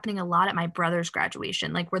that was happening a lot at my brother's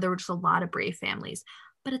graduation, like where there were just a lot of brave families.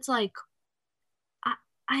 But it's like,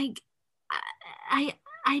 I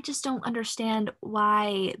just don't understand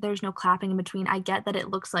why there's no clapping in between. I get that it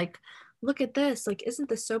looks like, look at this, like, isn't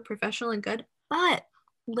this so professional and good? But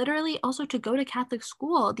literally also to go to Catholic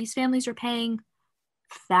school, these families are paying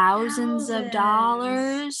thousands of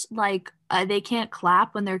dollars. Like they can't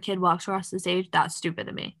clap when their kid walks across the stage. That's stupid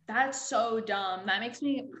to me. That's so dumb. That makes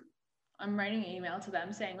me, I'm writing an email to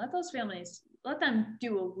them saying, let them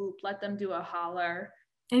do a whoop, let them do a holler.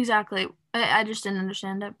 Exactly. I just didn't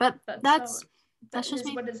understand it, but that's just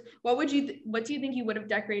me. What do you think you would have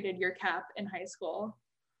decorated your cap in high school?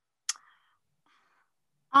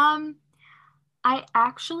 I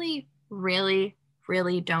actually really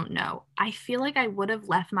don't know. I feel like I would have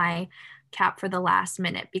left my cap for the last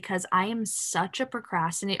minute because I am such a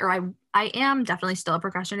procrastinator. I am definitely still a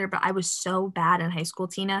procrastinator, but I was so bad in high school,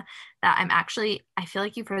 Tina, that I feel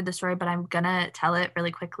like you've heard the story, but I'm gonna tell it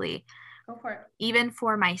really quickly. Go for it. Even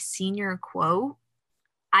for my senior quote,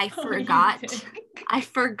 I forgot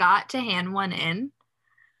to hand one in.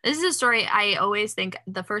 This is a story I always think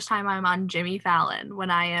the first time I'm on Jimmy Fallon, when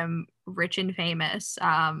I am rich and famous,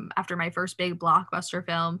 after my first big blockbuster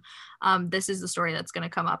film, this is the story that's going to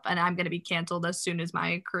come up, and I'm going to be canceled as soon as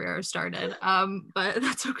my career started. But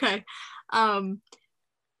that's okay.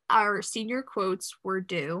 Our senior quotes were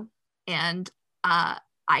due, and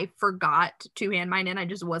I forgot to hand mine in. I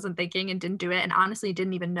just wasn't thinking and didn't do it, and honestly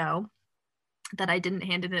didn't even know that I didn't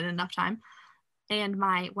hand it in enough time. And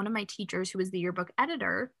one of my teachers, who was the yearbook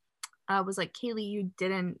editor, was like, Kaylee, you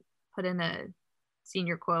didn't put in a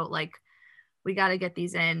senior quote. Like, we got to get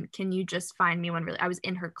these in. Can you just find me one? Really, I was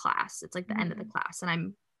in her class. It's like the end of the class, and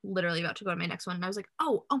I'm literally about to go to my next one. And I was like,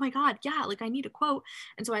 oh my God, yeah, like I need a quote.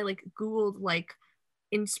 And so I like Googled like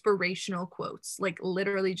inspirational quotes, like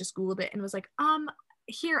literally just Googled it and was like,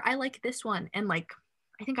 here, I like this one. And like,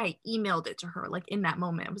 I think I emailed it to her like in that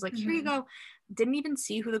moment. I was like, here you go. Didn't even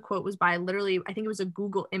see who the quote was by. Literally, I think it was a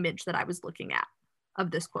Google image that I was looking at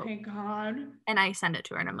of this quote. Oh my God. And I sent it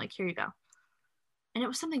to her and I'm like, here you go. And it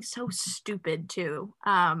was something so stupid too.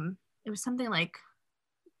 It was something like,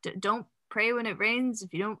 don't pray when it rains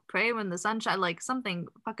if you don't pray when the sun shines. Like something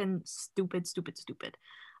fucking stupid.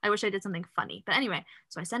 I wish I did something funny. But anyway,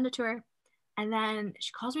 so I send it to her. And then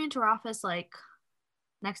she calls me into her office like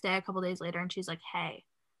next day, a couple days later, and she's like, hey,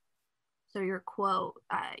 so your quote,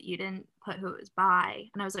 you didn't put who it was by.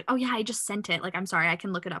 And I was like, oh yeah, I just sent it. Like, I'm sorry, I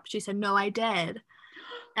can look it up. She said, no, I did.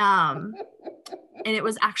 And it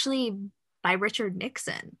was actually by Richard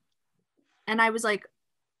Nixon. And I was like,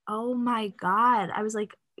 oh my God. I was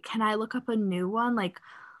like, can I look up a new one? Like,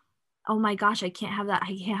 oh my gosh, I can't have that.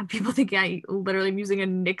 I can't have people think I literally am using a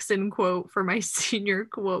Nixon quote for my senior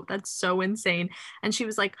quote. That's so insane. And she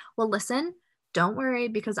was like, well, listen, don't worry,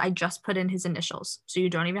 because I just put in his initials. So you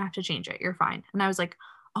don't even have to change it. You're fine. And I was like,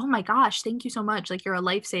 oh my gosh, thank you so much. Like, you're a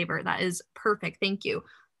lifesaver. That is perfect. Thank you.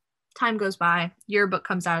 Time goes by. Yearbook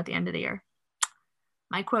comes out at the end of the year.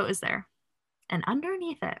 My quote is there. And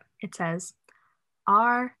underneath it, it says,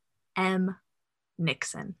 R.M.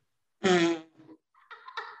 Nixon.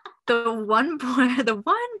 The one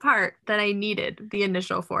part that I needed the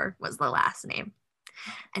initial for was the last name.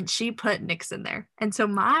 And she put Nixon there. And so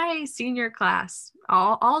my senior class,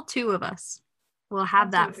 all two of us, will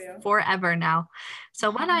have that forever now. So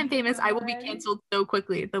when I'm famous, I will be canceled so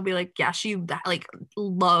quickly. They'll be like, yeah, she like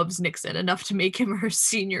loves Nixon enough to make him her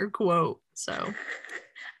senior quote. So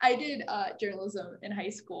I did journalism in high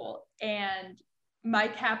school, and my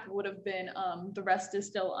cap would have been the rest is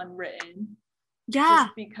still unwritten. Yeah.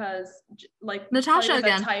 Just because, like, Natasha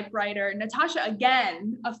again. Typewriter. Natasha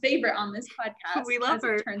again, a favorite on this podcast. We love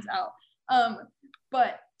her. It turns out.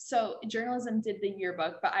 But so journalism did the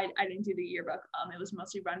yearbook, but I didn't do the yearbook. It was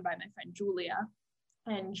mostly run by my friend Julia,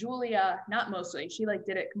 and Julia, not mostly, she like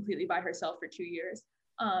did it completely by herself for 2 years.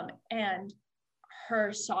 And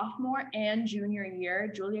her sophomore and junior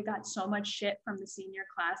year, Julia got so much shit from the senior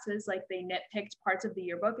classes, like they nitpicked parts of the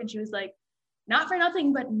yearbook, and she was like, not for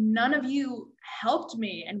nothing, but none of you helped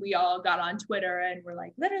me. And we all got on Twitter and were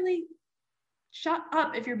like, literally, shut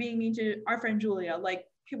up if you're being mean to our friend Julia. Like,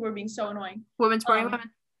 people were being so annoying. Women supporting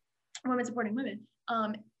women. Women supporting women.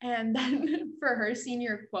 And then for her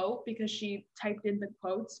senior quote, because she typed in the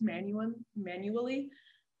quotes manually,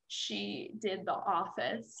 she did The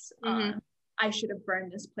Office. I should have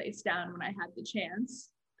burned this place down when I had the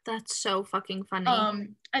chance. That's so fucking funny.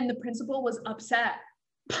 And the principal was upset.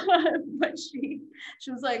 But she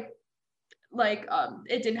was like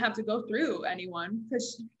it didn't have to go through anyone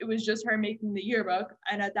because it was just her making the yearbook,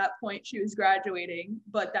 and at that point she was graduating.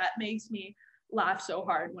 But that makes me laugh so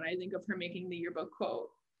hard when I think of her making the yearbook quote,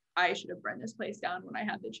 I should have burned this place down when I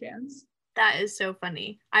had the chance. That is so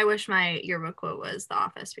funny. I wish my yearbook quote was The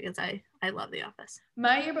Office, because I love The Office.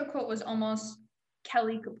 My yearbook quote was almost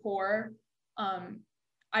Kelly Kapoor.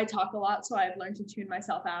 I talk a lot, so I've learned to tune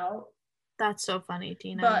myself out. That's so funny,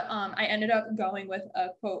 Tina. But I ended up going with a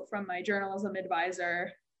quote from my journalism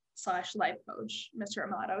advisor / life coach, Mr.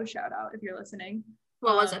 Amato. Shout out if you're listening.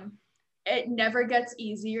 What was it? It never gets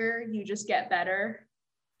easier. You just get better.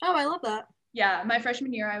 Oh, I love that. Yeah, my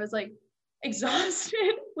freshman year, I was like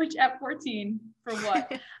exhausted, which at 14 for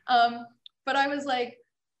what? But I was like,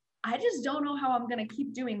 I just don't know how I'm gonna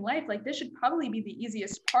keep doing life. Like this should probably be the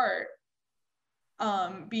easiest part,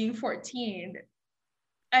 being 14.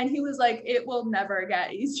 And he was like, it will never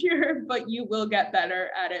get easier, but you will get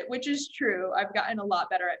better at it, which is true. I've gotten a lot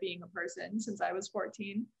better at being a person since I was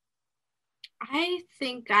 14. I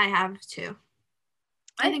think I have too.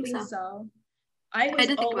 I think so.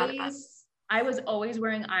 I was always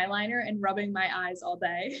wearing eyeliner and rubbing my eyes all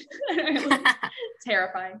day. It was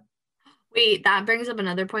terrifying. Wait, that brings up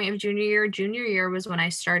another point of junior year. Junior year was when I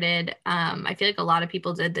started. I feel like a lot of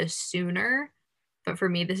people did this sooner, but for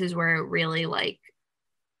me, this is where it really like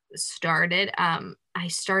started. I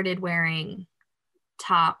started wearing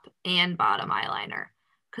top and bottom eyeliner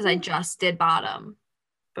because I just did bottom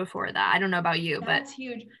before that. I don't know about you, That's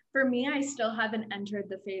huge. For me, I still haven't entered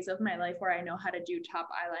the phase of my life where I know how to do top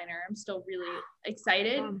eyeliner. I'm still really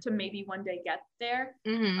excited to maybe one day get there.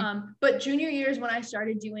 But junior year is when I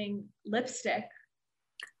started doing lipstick.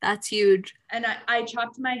 That's huge. And I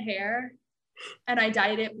chopped my hair and I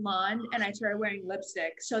dyed it blonde and I started wearing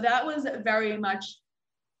lipstick. So that was very much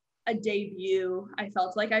a debut. I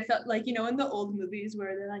felt like, you know, in the old movies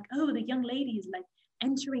where they're like, oh, the young lady is like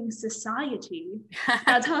entering society.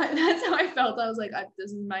 That's how I felt. I was like,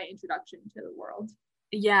 this is my introduction to the world.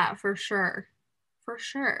 Yeah, for sure.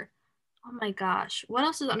 Oh my gosh, what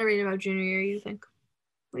else is underrated about junior year, you think?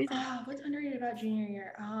 What do you think? What's underrated about junior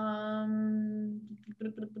year?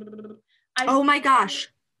 Oh my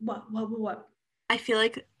gosh, what I feel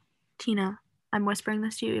like, Tina, I'm whispering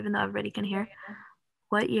this to you even though everybody can hear.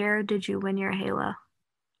 What year did you win your Halo?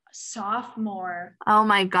 Sophomore. Oh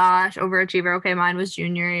my gosh, overachiever. Okay, mine was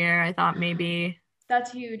junior year. I thought maybe.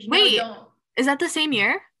 That's huge. Wait, no, is that the same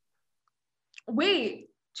year? Wait,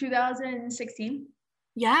 2016?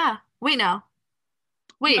 Yeah. Wait, no.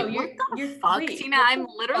 Wait, what the fuck, Tina? I'm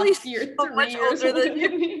literally so much older than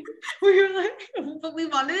you. We were like, but we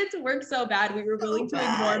wanted it to work so bad. We were willing to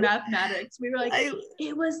ignore mathematics. We were like,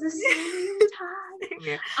 it was the same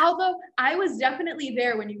time. Although I was definitely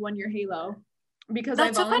there when you won your Halo. Because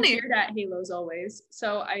I volunteered at Halos always.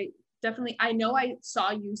 So I know I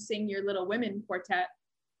saw you sing your Little Women quartet.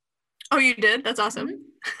 Oh, you did? That's awesome.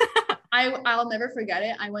 Mm-hmm. I'll never forget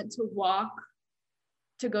it. I went to walk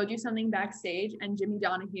to go do something backstage and Jimmy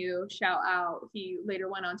Donahue, shout out, he later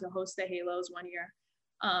went on to host the Halos one year.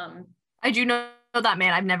 I do know that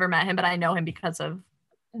man. I've never met him, but I know him because of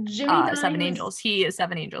Seven Angels. He is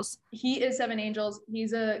Seven Angels. He is Seven Angels.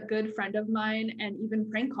 He's a good friend of mine and even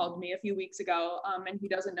prank called me a few weeks ago. And he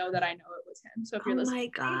doesn't know that I know it was him. So if you're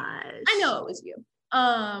listening, oh my gosh, I know it was you.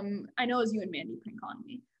 I know it was you and Mandy prank calling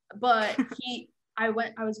me. But I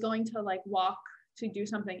was going to like walk to do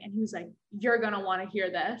something and he was like, you're gonna want to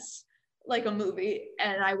hear this, like a movie.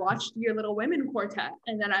 And I watched your Little Women quartet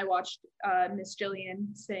and then I watched Miss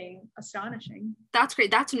Jillian sing Astonishing. That's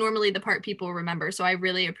great. That's normally the part people remember, so I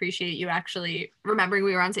really appreciate you actually remembering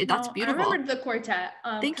we were on stage. That's beautiful. I remembered the quartet.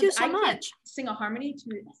 Thank you so much. Can't sing a harmony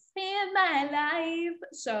to Spend My Life.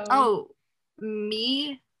 So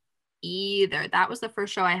me either. That was the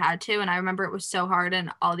first show I had to, and I remember it was so hard and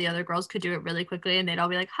all the other girls could do it really quickly and they'd all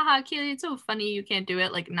be like, haha, Keely, it's so funny you can't do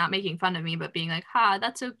it, like not making fun of me but being like, ha,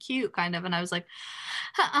 that's so cute kind of, and I was like,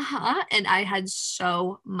 and I had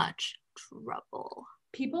so much trouble.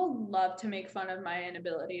 People love to make fun of my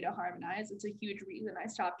inability to harmonize. It's a huge reason I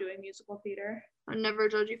stopped doing musical theater. I'll never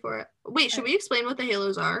judge you for it. Wait, should we explain what the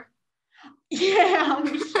Halos are? Yeah,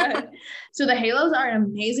 we should. So the Halos are an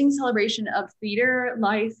amazing celebration of theater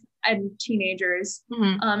life and teenagers.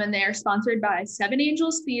 And they are sponsored by Seven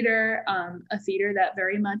Angels Theater, a theater that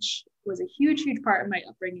very much was a huge part of my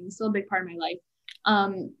upbringing, still a big part of my life.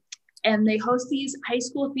 And they host these high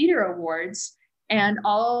school theater awards, and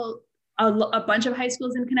a bunch of high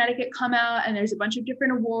schools in Connecticut come out, and there's a bunch of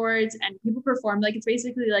different awards, and people perform. Like, it's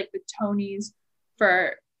basically like the Tonys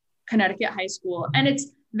for Connecticut high school. And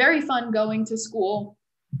it's very fun going to school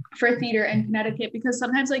for theater in Connecticut because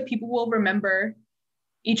sometimes like people will remember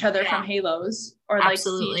each other from Halos or like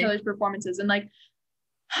see each other's performances, and like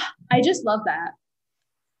I just love that.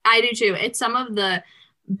 I do too. It's some of the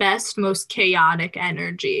best, most chaotic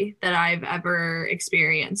energy that I've ever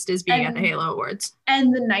experienced is being at the Halo Awards.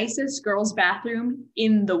 And the nicest girls' bathroom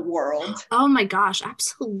in the world. Oh my gosh,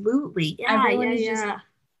 absolutely. Yeah, everyone is just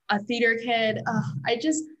a theater kid. I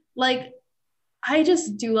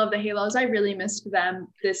just do love the Halos. I really missed them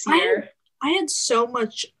this year. I had so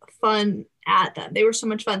much fun at them. They were so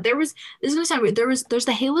much fun. This is gonna sound weird. There's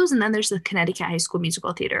the Halos, and then there's the Connecticut High School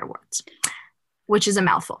Musical Theater Awards, which is a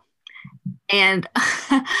mouthful. And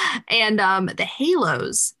the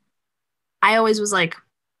Halos, I always was like,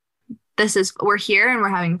 we're here and we're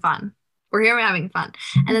having fun. We're here and we're having fun.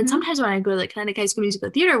 And then sometimes when I go to the Connecticut High School Musical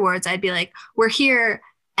Theater Awards, I'd be like, we're here,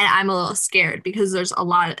 and I'm a little scared because there's a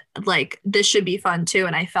lot like this should be fun too.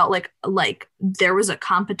 And I felt like there was a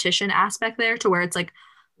competition aspect there to where it's like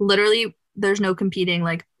literally there's no competing.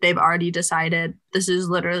 Like they've already decided this is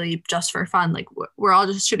literally just for fun. Like we're all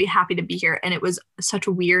just should be happy to be here. And it was such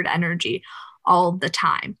a weird energy all the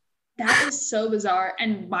time. That is so bizarre.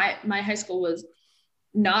 And my high school was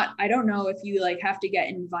not, I don't know if you like have to get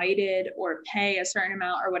invited or pay a certain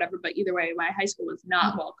amount or whatever, but either way, my high school was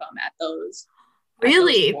not welcome at those.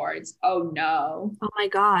 Really? Awards. Oh no. Oh my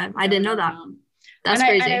God. I didn't know that. That's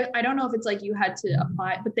crazy. I don't know if it's like you had to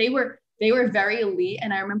apply, but they were very elite.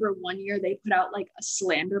 And I remember one year they put out like a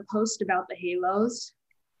slander post about the Halos.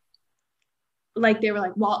 Like they were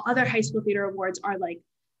like, while other high school theater awards are like,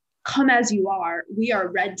 come as you are, we are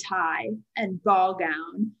red tie and ball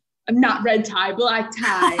gown. I'm not red tie, black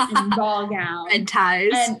tie and ball gown. Red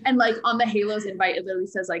ties. And like on the Halos invite, it literally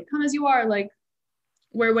says like, come as you are, like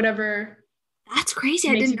wear whatever. That's crazy.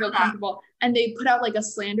 I didn't know that. And they put out like a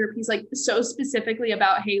slander piece, like so specifically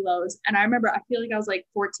about Halos. And I remember, I feel like I was like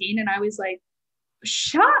 14 and I was like,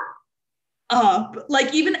 shut up.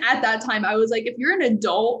 Like even at that time, I was like, if you're an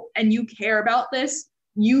adult and you care about this,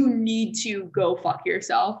 you need to go fuck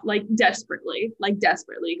yourself. Like desperately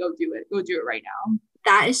go do it. Go do it right now.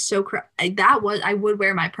 That is so I would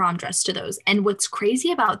wear my prom dress to those. And what's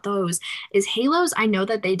crazy about those is Halos, I know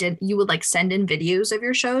that you would like send in videos of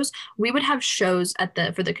your shows. We would have shows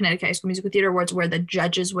for the Connecticut High School Musical Theater Awards where the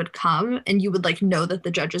judges would come and you would like know that the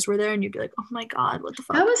judges were there and you'd be like, oh my God, what the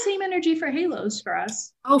fuck? That was same energy for Halos for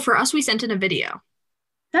us. Oh, for us, we sent in a video.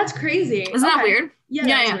 That's crazy. Isn't that weird?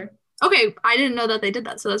 Yeah. Weird. Okay, I didn't know that they did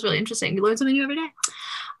that. So that's really interesting. You learn something new every day.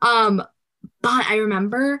 But I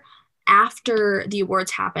remember after the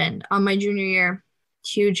awards happened on my junior year,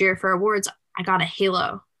 huge year for awards, I got a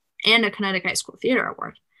Halo and a Connecticut High School Theater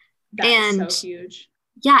Award. That's so huge.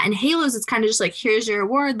 Yeah, and Halos, it's kind of just like, here's your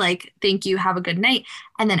award, like, thank you, have a good night.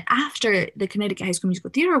 And then after the Connecticut High School Musical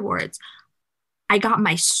Theater Awards, I got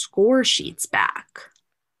my score sheets back.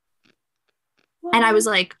 What? And I was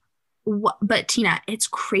like, what? But Tina, it's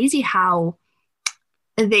crazy how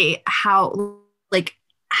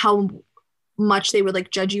much they would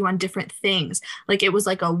like judge you on different things. Like it was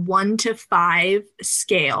like a 1 to 5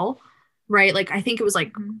 scale, right? Like I think it was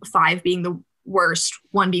like 5 being the worst,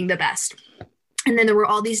 1 being the best. And then there were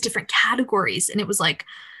all these different categories and it was like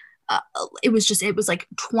it was like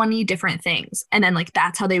 20 different things. And then like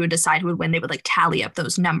that's how they would decide who would win. They would like tally up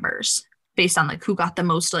those numbers based on like who got the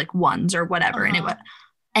most like ones or whatever.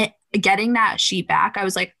 And getting that sheet back, I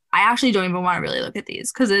was like, I actually don't even want to really look at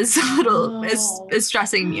these because it's it's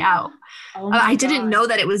stressing me out. I didn't know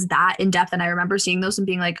that it was that in depth. And I remember seeing those and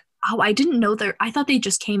being like, oh, I didn't know I thought they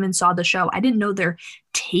just came and saw the show. I didn't know they're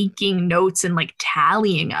taking notes and like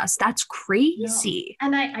tallying us. That's crazy. No.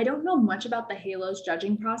 And I don't know much about the Halos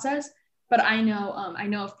judging process, but I know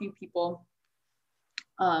a few people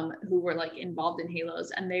who were like involved in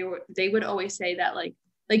Halos, and they would always say that like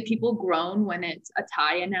people groan when it's a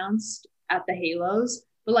tie announced at the Halos,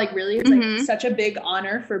 but like really it's like such a big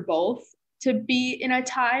honor for both to be in a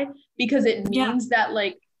tie because it means that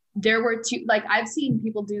like there were two, like I've seen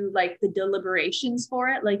people do like the deliberations for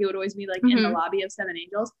it. Like it would always be like in the lobby of Seven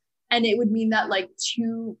Angels. And it would mean that like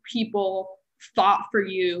 2 people fought for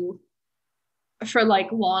you for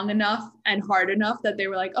like long enough and hard enough that they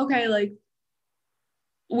were like, okay, like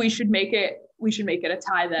we should make it a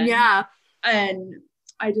tie then. Yeah. And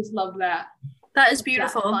I just love that. That is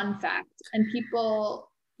beautiful. That fun fact. And people,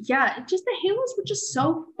 just the Halos were just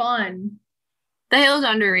so fun. The Halos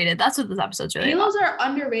are underrated. That's what this episode's really Halos are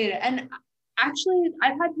underrated. And actually,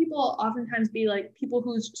 I've had people oftentimes be like, people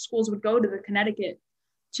whose schools would go to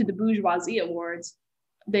the Bourgeoisie Awards,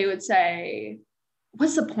 they would say,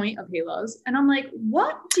 what's the point of Halos? And I'm like,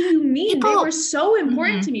 what do you mean? They were so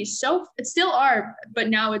important to me. So it still are, but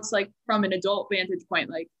now it's like from an adult vantage point,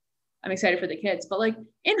 like I'm excited for the kids, but like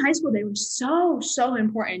in high school, they were so, so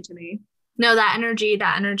important to me. No, that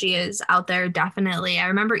energy is out there. Definitely. I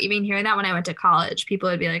remember even hearing that when I went to college, people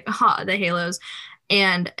would be like, oh, the Halos.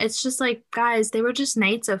 And it's just like, guys, they were just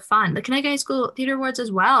nights of fun. The Connecticut High School Theater Awards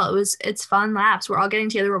as well. It's fun laughs. We're all getting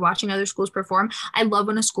together. We're watching other schools perform. I love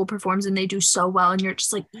when a school performs and they do so well. And you're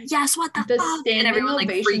just like, yes, what the fuck? And everyone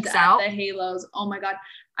like freaks out. The Halos. Oh my God.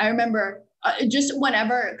 I remember Just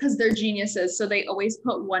whenever, because they're geniuses, so they always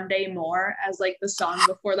put One Day More as like the song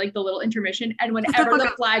before like the little intermission, and whenever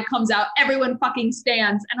the flag comes out, everyone fucking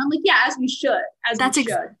stands, and I'm like, yeah, as we should, as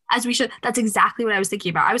we should. That's exactly what I was thinking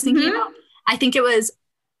about. I was thinking about, I think it was,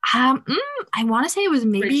 I want to say it was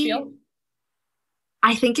maybe, Ridgefield?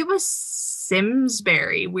 I think it was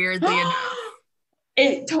Simsbury, weirdly enough.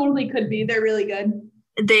 It totally could be. They're really good.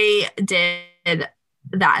 They did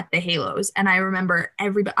that, the Halos, and I remember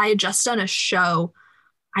I had just done a show,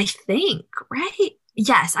 I think, right?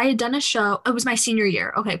 Yes, I had done a show. It was my senior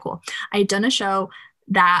year. Okay, cool. I had done a show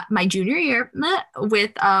that my junior year met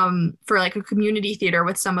with for like a community theater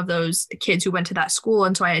with some of those kids who went to that school,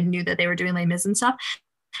 and so I knew that they were doing Les Mis and stuff,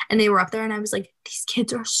 and they were up there, and I was like, these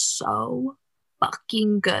kids are so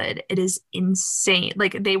fucking good. It is insane.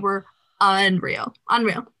 Like, they were unreal.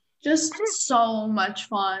 Just so much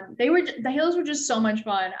fun. The Halos were just so much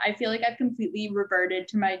fun. I feel like I've completely reverted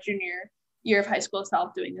to my junior year of high school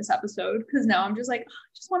self doing this episode, because now I'm just like, I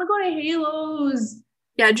just want to go to Halos.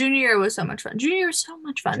 Yeah, junior year was so much fun.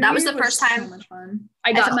 That was the first time. So much fun.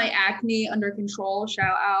 I got my acne under control.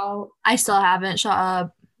 Shout out. I still haven't. Shut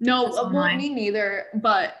up. No, well, me neither.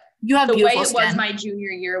 But you have the way it skin. was my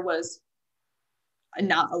junior year was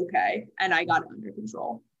not okay, and I got it under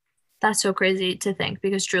control. That's so crazy to think,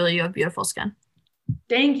 because truly you have beautiful skin.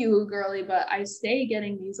 Thank you, girly, but I stay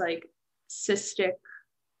getting these like cystic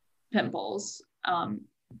pimples.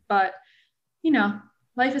 But you know,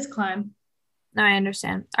 life is climb. No, I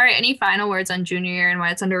understand. All right, any final words on junior year and why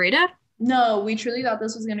it's underrated? No, we truly thought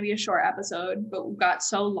this was going to be a short episode, but we got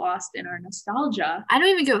so lost in our nostalgia. I don't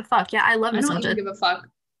even give a fuck. Yeah, I love nostalgia. I don't even give a fuck.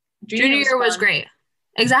 Junior year was great.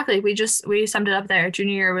 Exactly. We summed it up there.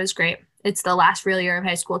 Junior year was great. It's the last real year of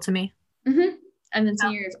high school to me. Mm-hmm. And then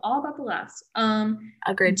senior year is all about the last.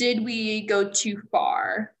 Agreed. Did we go too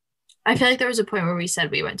far? I feel like there was a point where we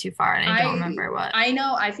said we went too far, and I don't remember what. I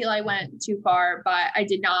know. I feel I went too far, but I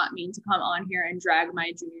did not mean to come on here and drag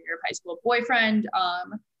my junior year of high school boyfriend.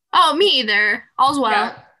 Oh, me either. All's well.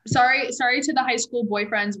 Yeah. Sorry to the high school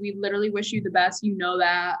boyfriends. We literally wish you the best. You know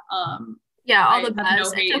that. Yeah, all the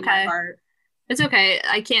best. No hate in my heart. It's okay.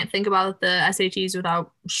 I can't think about the SATs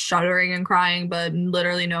without shuddering and crying, but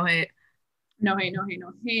literally no hate. No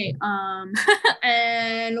hate.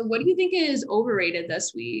 And what do you think is overrated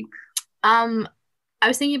this week? I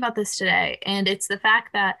was thinking about this today, and it's the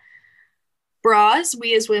fact that bras,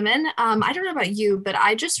 we as women, I don't know about you, but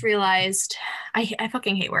I just realized I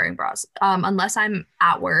fucking hate wearing bras. Unless I'm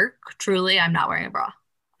at work, truly, I'm not wearing a bra,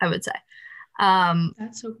 I would say.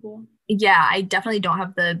 That's so cool. Yeah, I definitely don't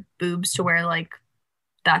have the boobs to wear like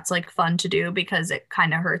that's like fun to do, because it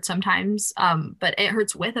kind of hurts sometimes. But it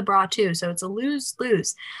hurts with a bra too, so it's a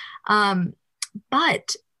lose-lose.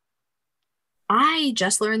 But I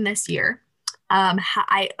just learned this year,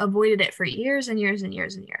 I avoided it for years and years and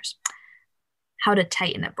years and years, how to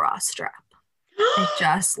tighten a bra strap. I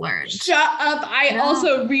just learned. Shut up. I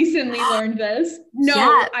also recently learned this. No,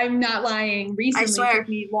 yeah. I'm not lying. Recently, I swear. It took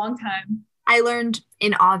me a long time. I learned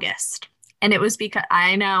in August, and it was because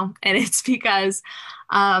I know, and it's because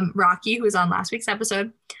Rocky, who was on last week's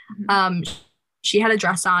episode, she had a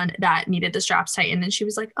dress on that needed the straps tightened, and she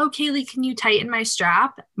was like, "Oh, Kaylee, can you tighten my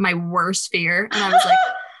strap?" My worst fear, and I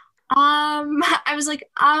was like,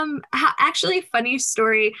 actually, funny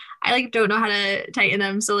story. I like don't know how to tighten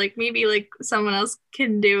them, so like maybe like someone else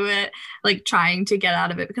can do it. Like trying to get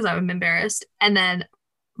out of it because I'm embarrassed, and then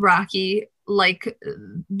Rocky, like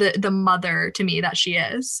the mother to me that she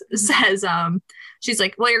is, says she's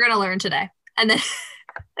like, well, you're gonna learn today, and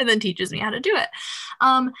then teaches me how to do it.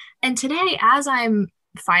 And today, as I'm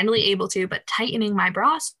finally able to but tightening my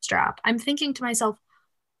bra strap, I'm thinking to myself,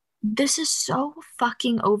 this is so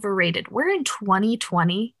fucking overrated. We're in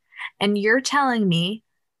 2020 and you're telling me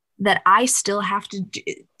that I still have to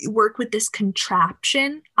work with this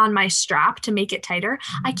contraption on my strap to make it tighter.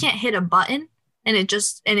 I can't hit a button and it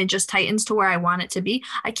just tightens to where I want it to be.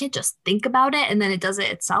 I can't just think about it and then it does it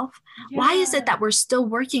itself. Yeah. Why is it that we're still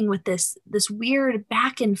working with this weird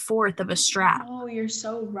back and forth of a strap? Oh, you're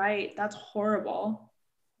so right. That's horrible.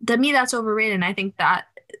 To me, that's overrated. And I think that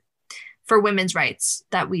for women's rights,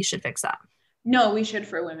 that we should fix that. No, we should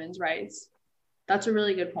for women's rights. That's a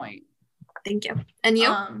really good point. Thank you. And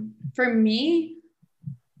you? For me,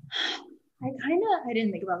 I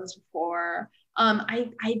didn't think about this before.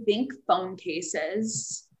 I think phone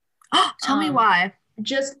cases. Tell me why.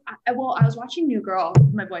 I was watching New Girl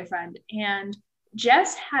with my boyfriend, and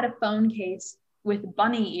Jess had a phone case with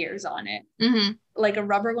bunny ears on it, like a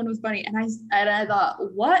rubber one with bunny. And I thought,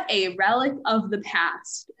 what a relic of the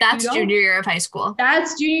past. That's junior year of high school.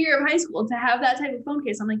 That's junior year of high school to have that type of phone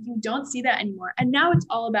case. I'm like, you don't see that anymore. And now it's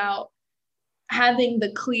all about having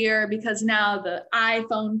the clear, because now the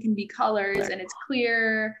iPhone can be colors and it's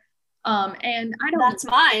clear. And I don't. That's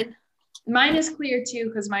mine. Mine is clear too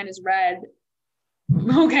because mine is red.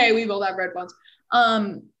 Okay, we both have red phones.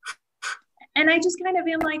 And I just kind of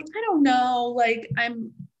am like, I don't know, like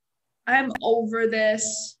I'm over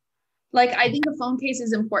this. Like, I think a phone case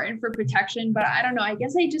is important for protection, but I don't know. I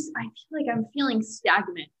guess I feel like I'm feeling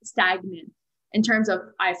stagnant in terms of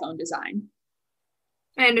iPhone design.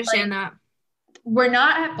 I understand that. We're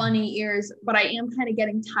not at bunny ears, but I am kind of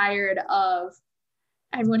getting tired of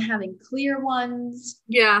everyone having clear ones.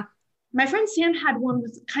 Yeah. My friend Sam had one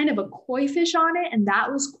with kind of a koi fish on it, and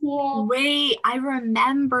that was cool. Wait, I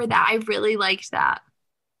remember that. I really liked that.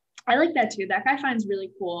 I like that too. That guy finds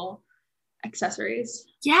really cool accessories.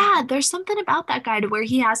 Yeah, there's something about that guy to where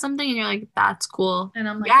he has something and you're like, that's cool. And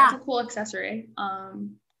I'm like, that's a cool accessory.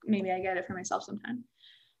 Maybe I get it for myself sometime.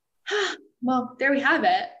 Well, there we have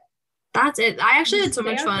it. That's it. I actually had so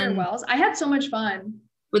much fun. I had so much fun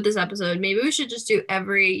with this episode. Maybe we should just do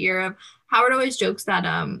every year of Howard always jokes that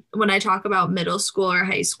when I talk about middle school or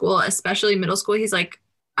high school, especially middle school, he's like,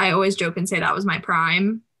 I always joke and say that was my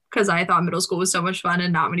prime because I thought middle school was so much fun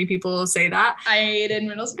and not many people say that. I hated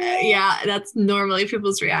middle school. Yeah, that's normally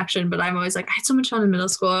people's reaction, but I'm always like, I had so much fun in middle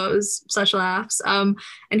school. It was such laughs. And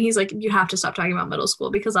he's like, you have to stop talking about middle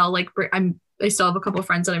school because I'll like, I still have a couple of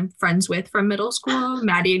friends that I'm friends with from middle school,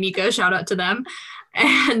 Maddie and Nico, shout out to them.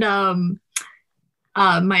 And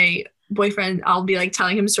my boyfriend, I'll be like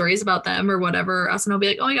telling him stories about them or whatever else, and I'll be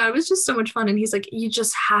like, oh my god, it was just so much fun. And he's like, you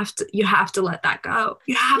have to let that go.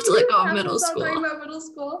 You have to let go of middle school. Talking about middle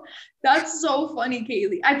school. That's so funny,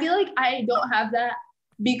 Kaylee. I feel like I don't have that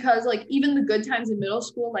because like even the good times in middle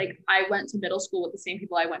school, like I went to middle school with the same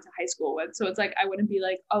people I went to high school with. So it's like I wouldn't be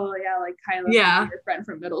like, oh yeah, like Kyla, your friend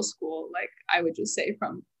from middle school. Like I would just say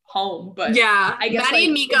from home. But yeah, I guess Maddie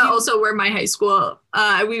and Mika also were my high school.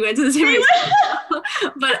 We went to the same high school.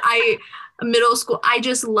 But middle school, I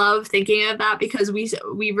just love thinking of that because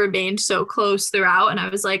we remained so close throughout, and I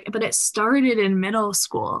was like, but it started in middle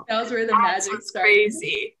school. That was where the magic started.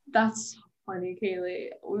 Crazy. That's funny, Kaylee.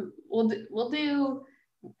 We'll do,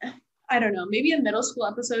 I don't know, maybe a middle school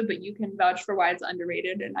episode, but you can vouch for why it's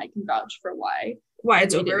underrated and I can vouch for why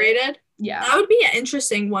it's overrated. Yeah, that would be an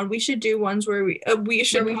interesting one. We should do ones where we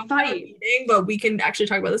fight, meeting, but we can actually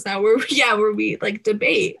talk about this now. Where we like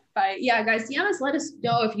debate. Fight. Yeah, guys, DM us. Let us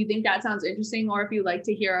know if you think that sounds interesting, or if you like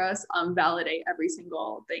to hear us validate every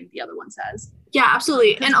single thing the other one says. Yeah,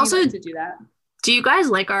 absolutely. And also, like to do that. Do you guys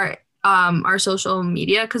like our social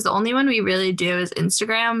media? Because the only one we really do is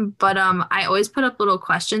Instagram. But I always put up little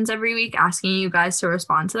questions every week asking you guys to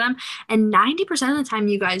respond to them, and 90% of the time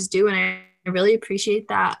you guys do, and I really appreciate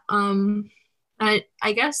that.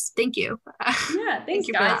 I guess thank you. Yeah, thanks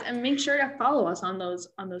guys, and make sure to follow us on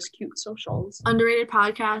those cute socials. Underrated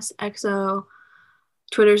Podcast XO,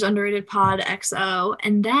 Twitter's Underrated Pod XO,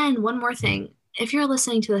 and then one more thing. If you're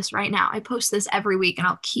listening to this right now, I post this every week, and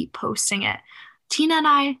I'll keep posting it. Tina and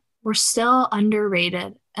I, we're still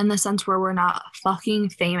underrated in the sense where we're not fucking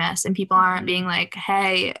famous, and people aren't being like,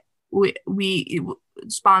 hey, we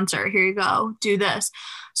sponsor, here you go, do this.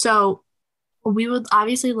 So we would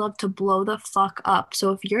obviously love to blow the fuck up.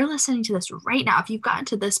 So if you're listening to this right now, if you've gotten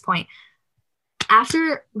to this point,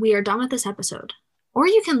 after we are done with this episode, or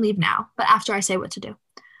you can leave now, but after I say what to do,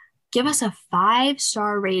 give us a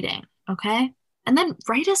 5-star rating, okay? And then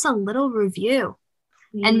write us a little review.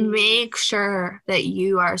 And make sure that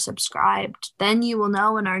you are subscribed. Then you will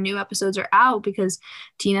know when our new episodes are out, because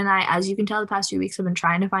Tina and I, as you can tell, the past few weeks have been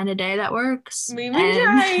trying to find a day that works. We've been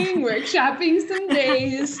trying, workshopping some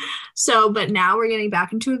days. But now we're getting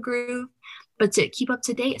back into a groove. But to keep up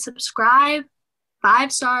to date, subscribe,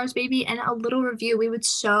 5 stars, baby, and a little review. We would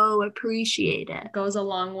so appreciate it. Goes a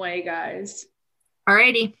long way, guys.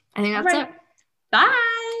 Alrighty. I think that's it. Bye.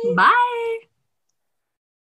 Bye.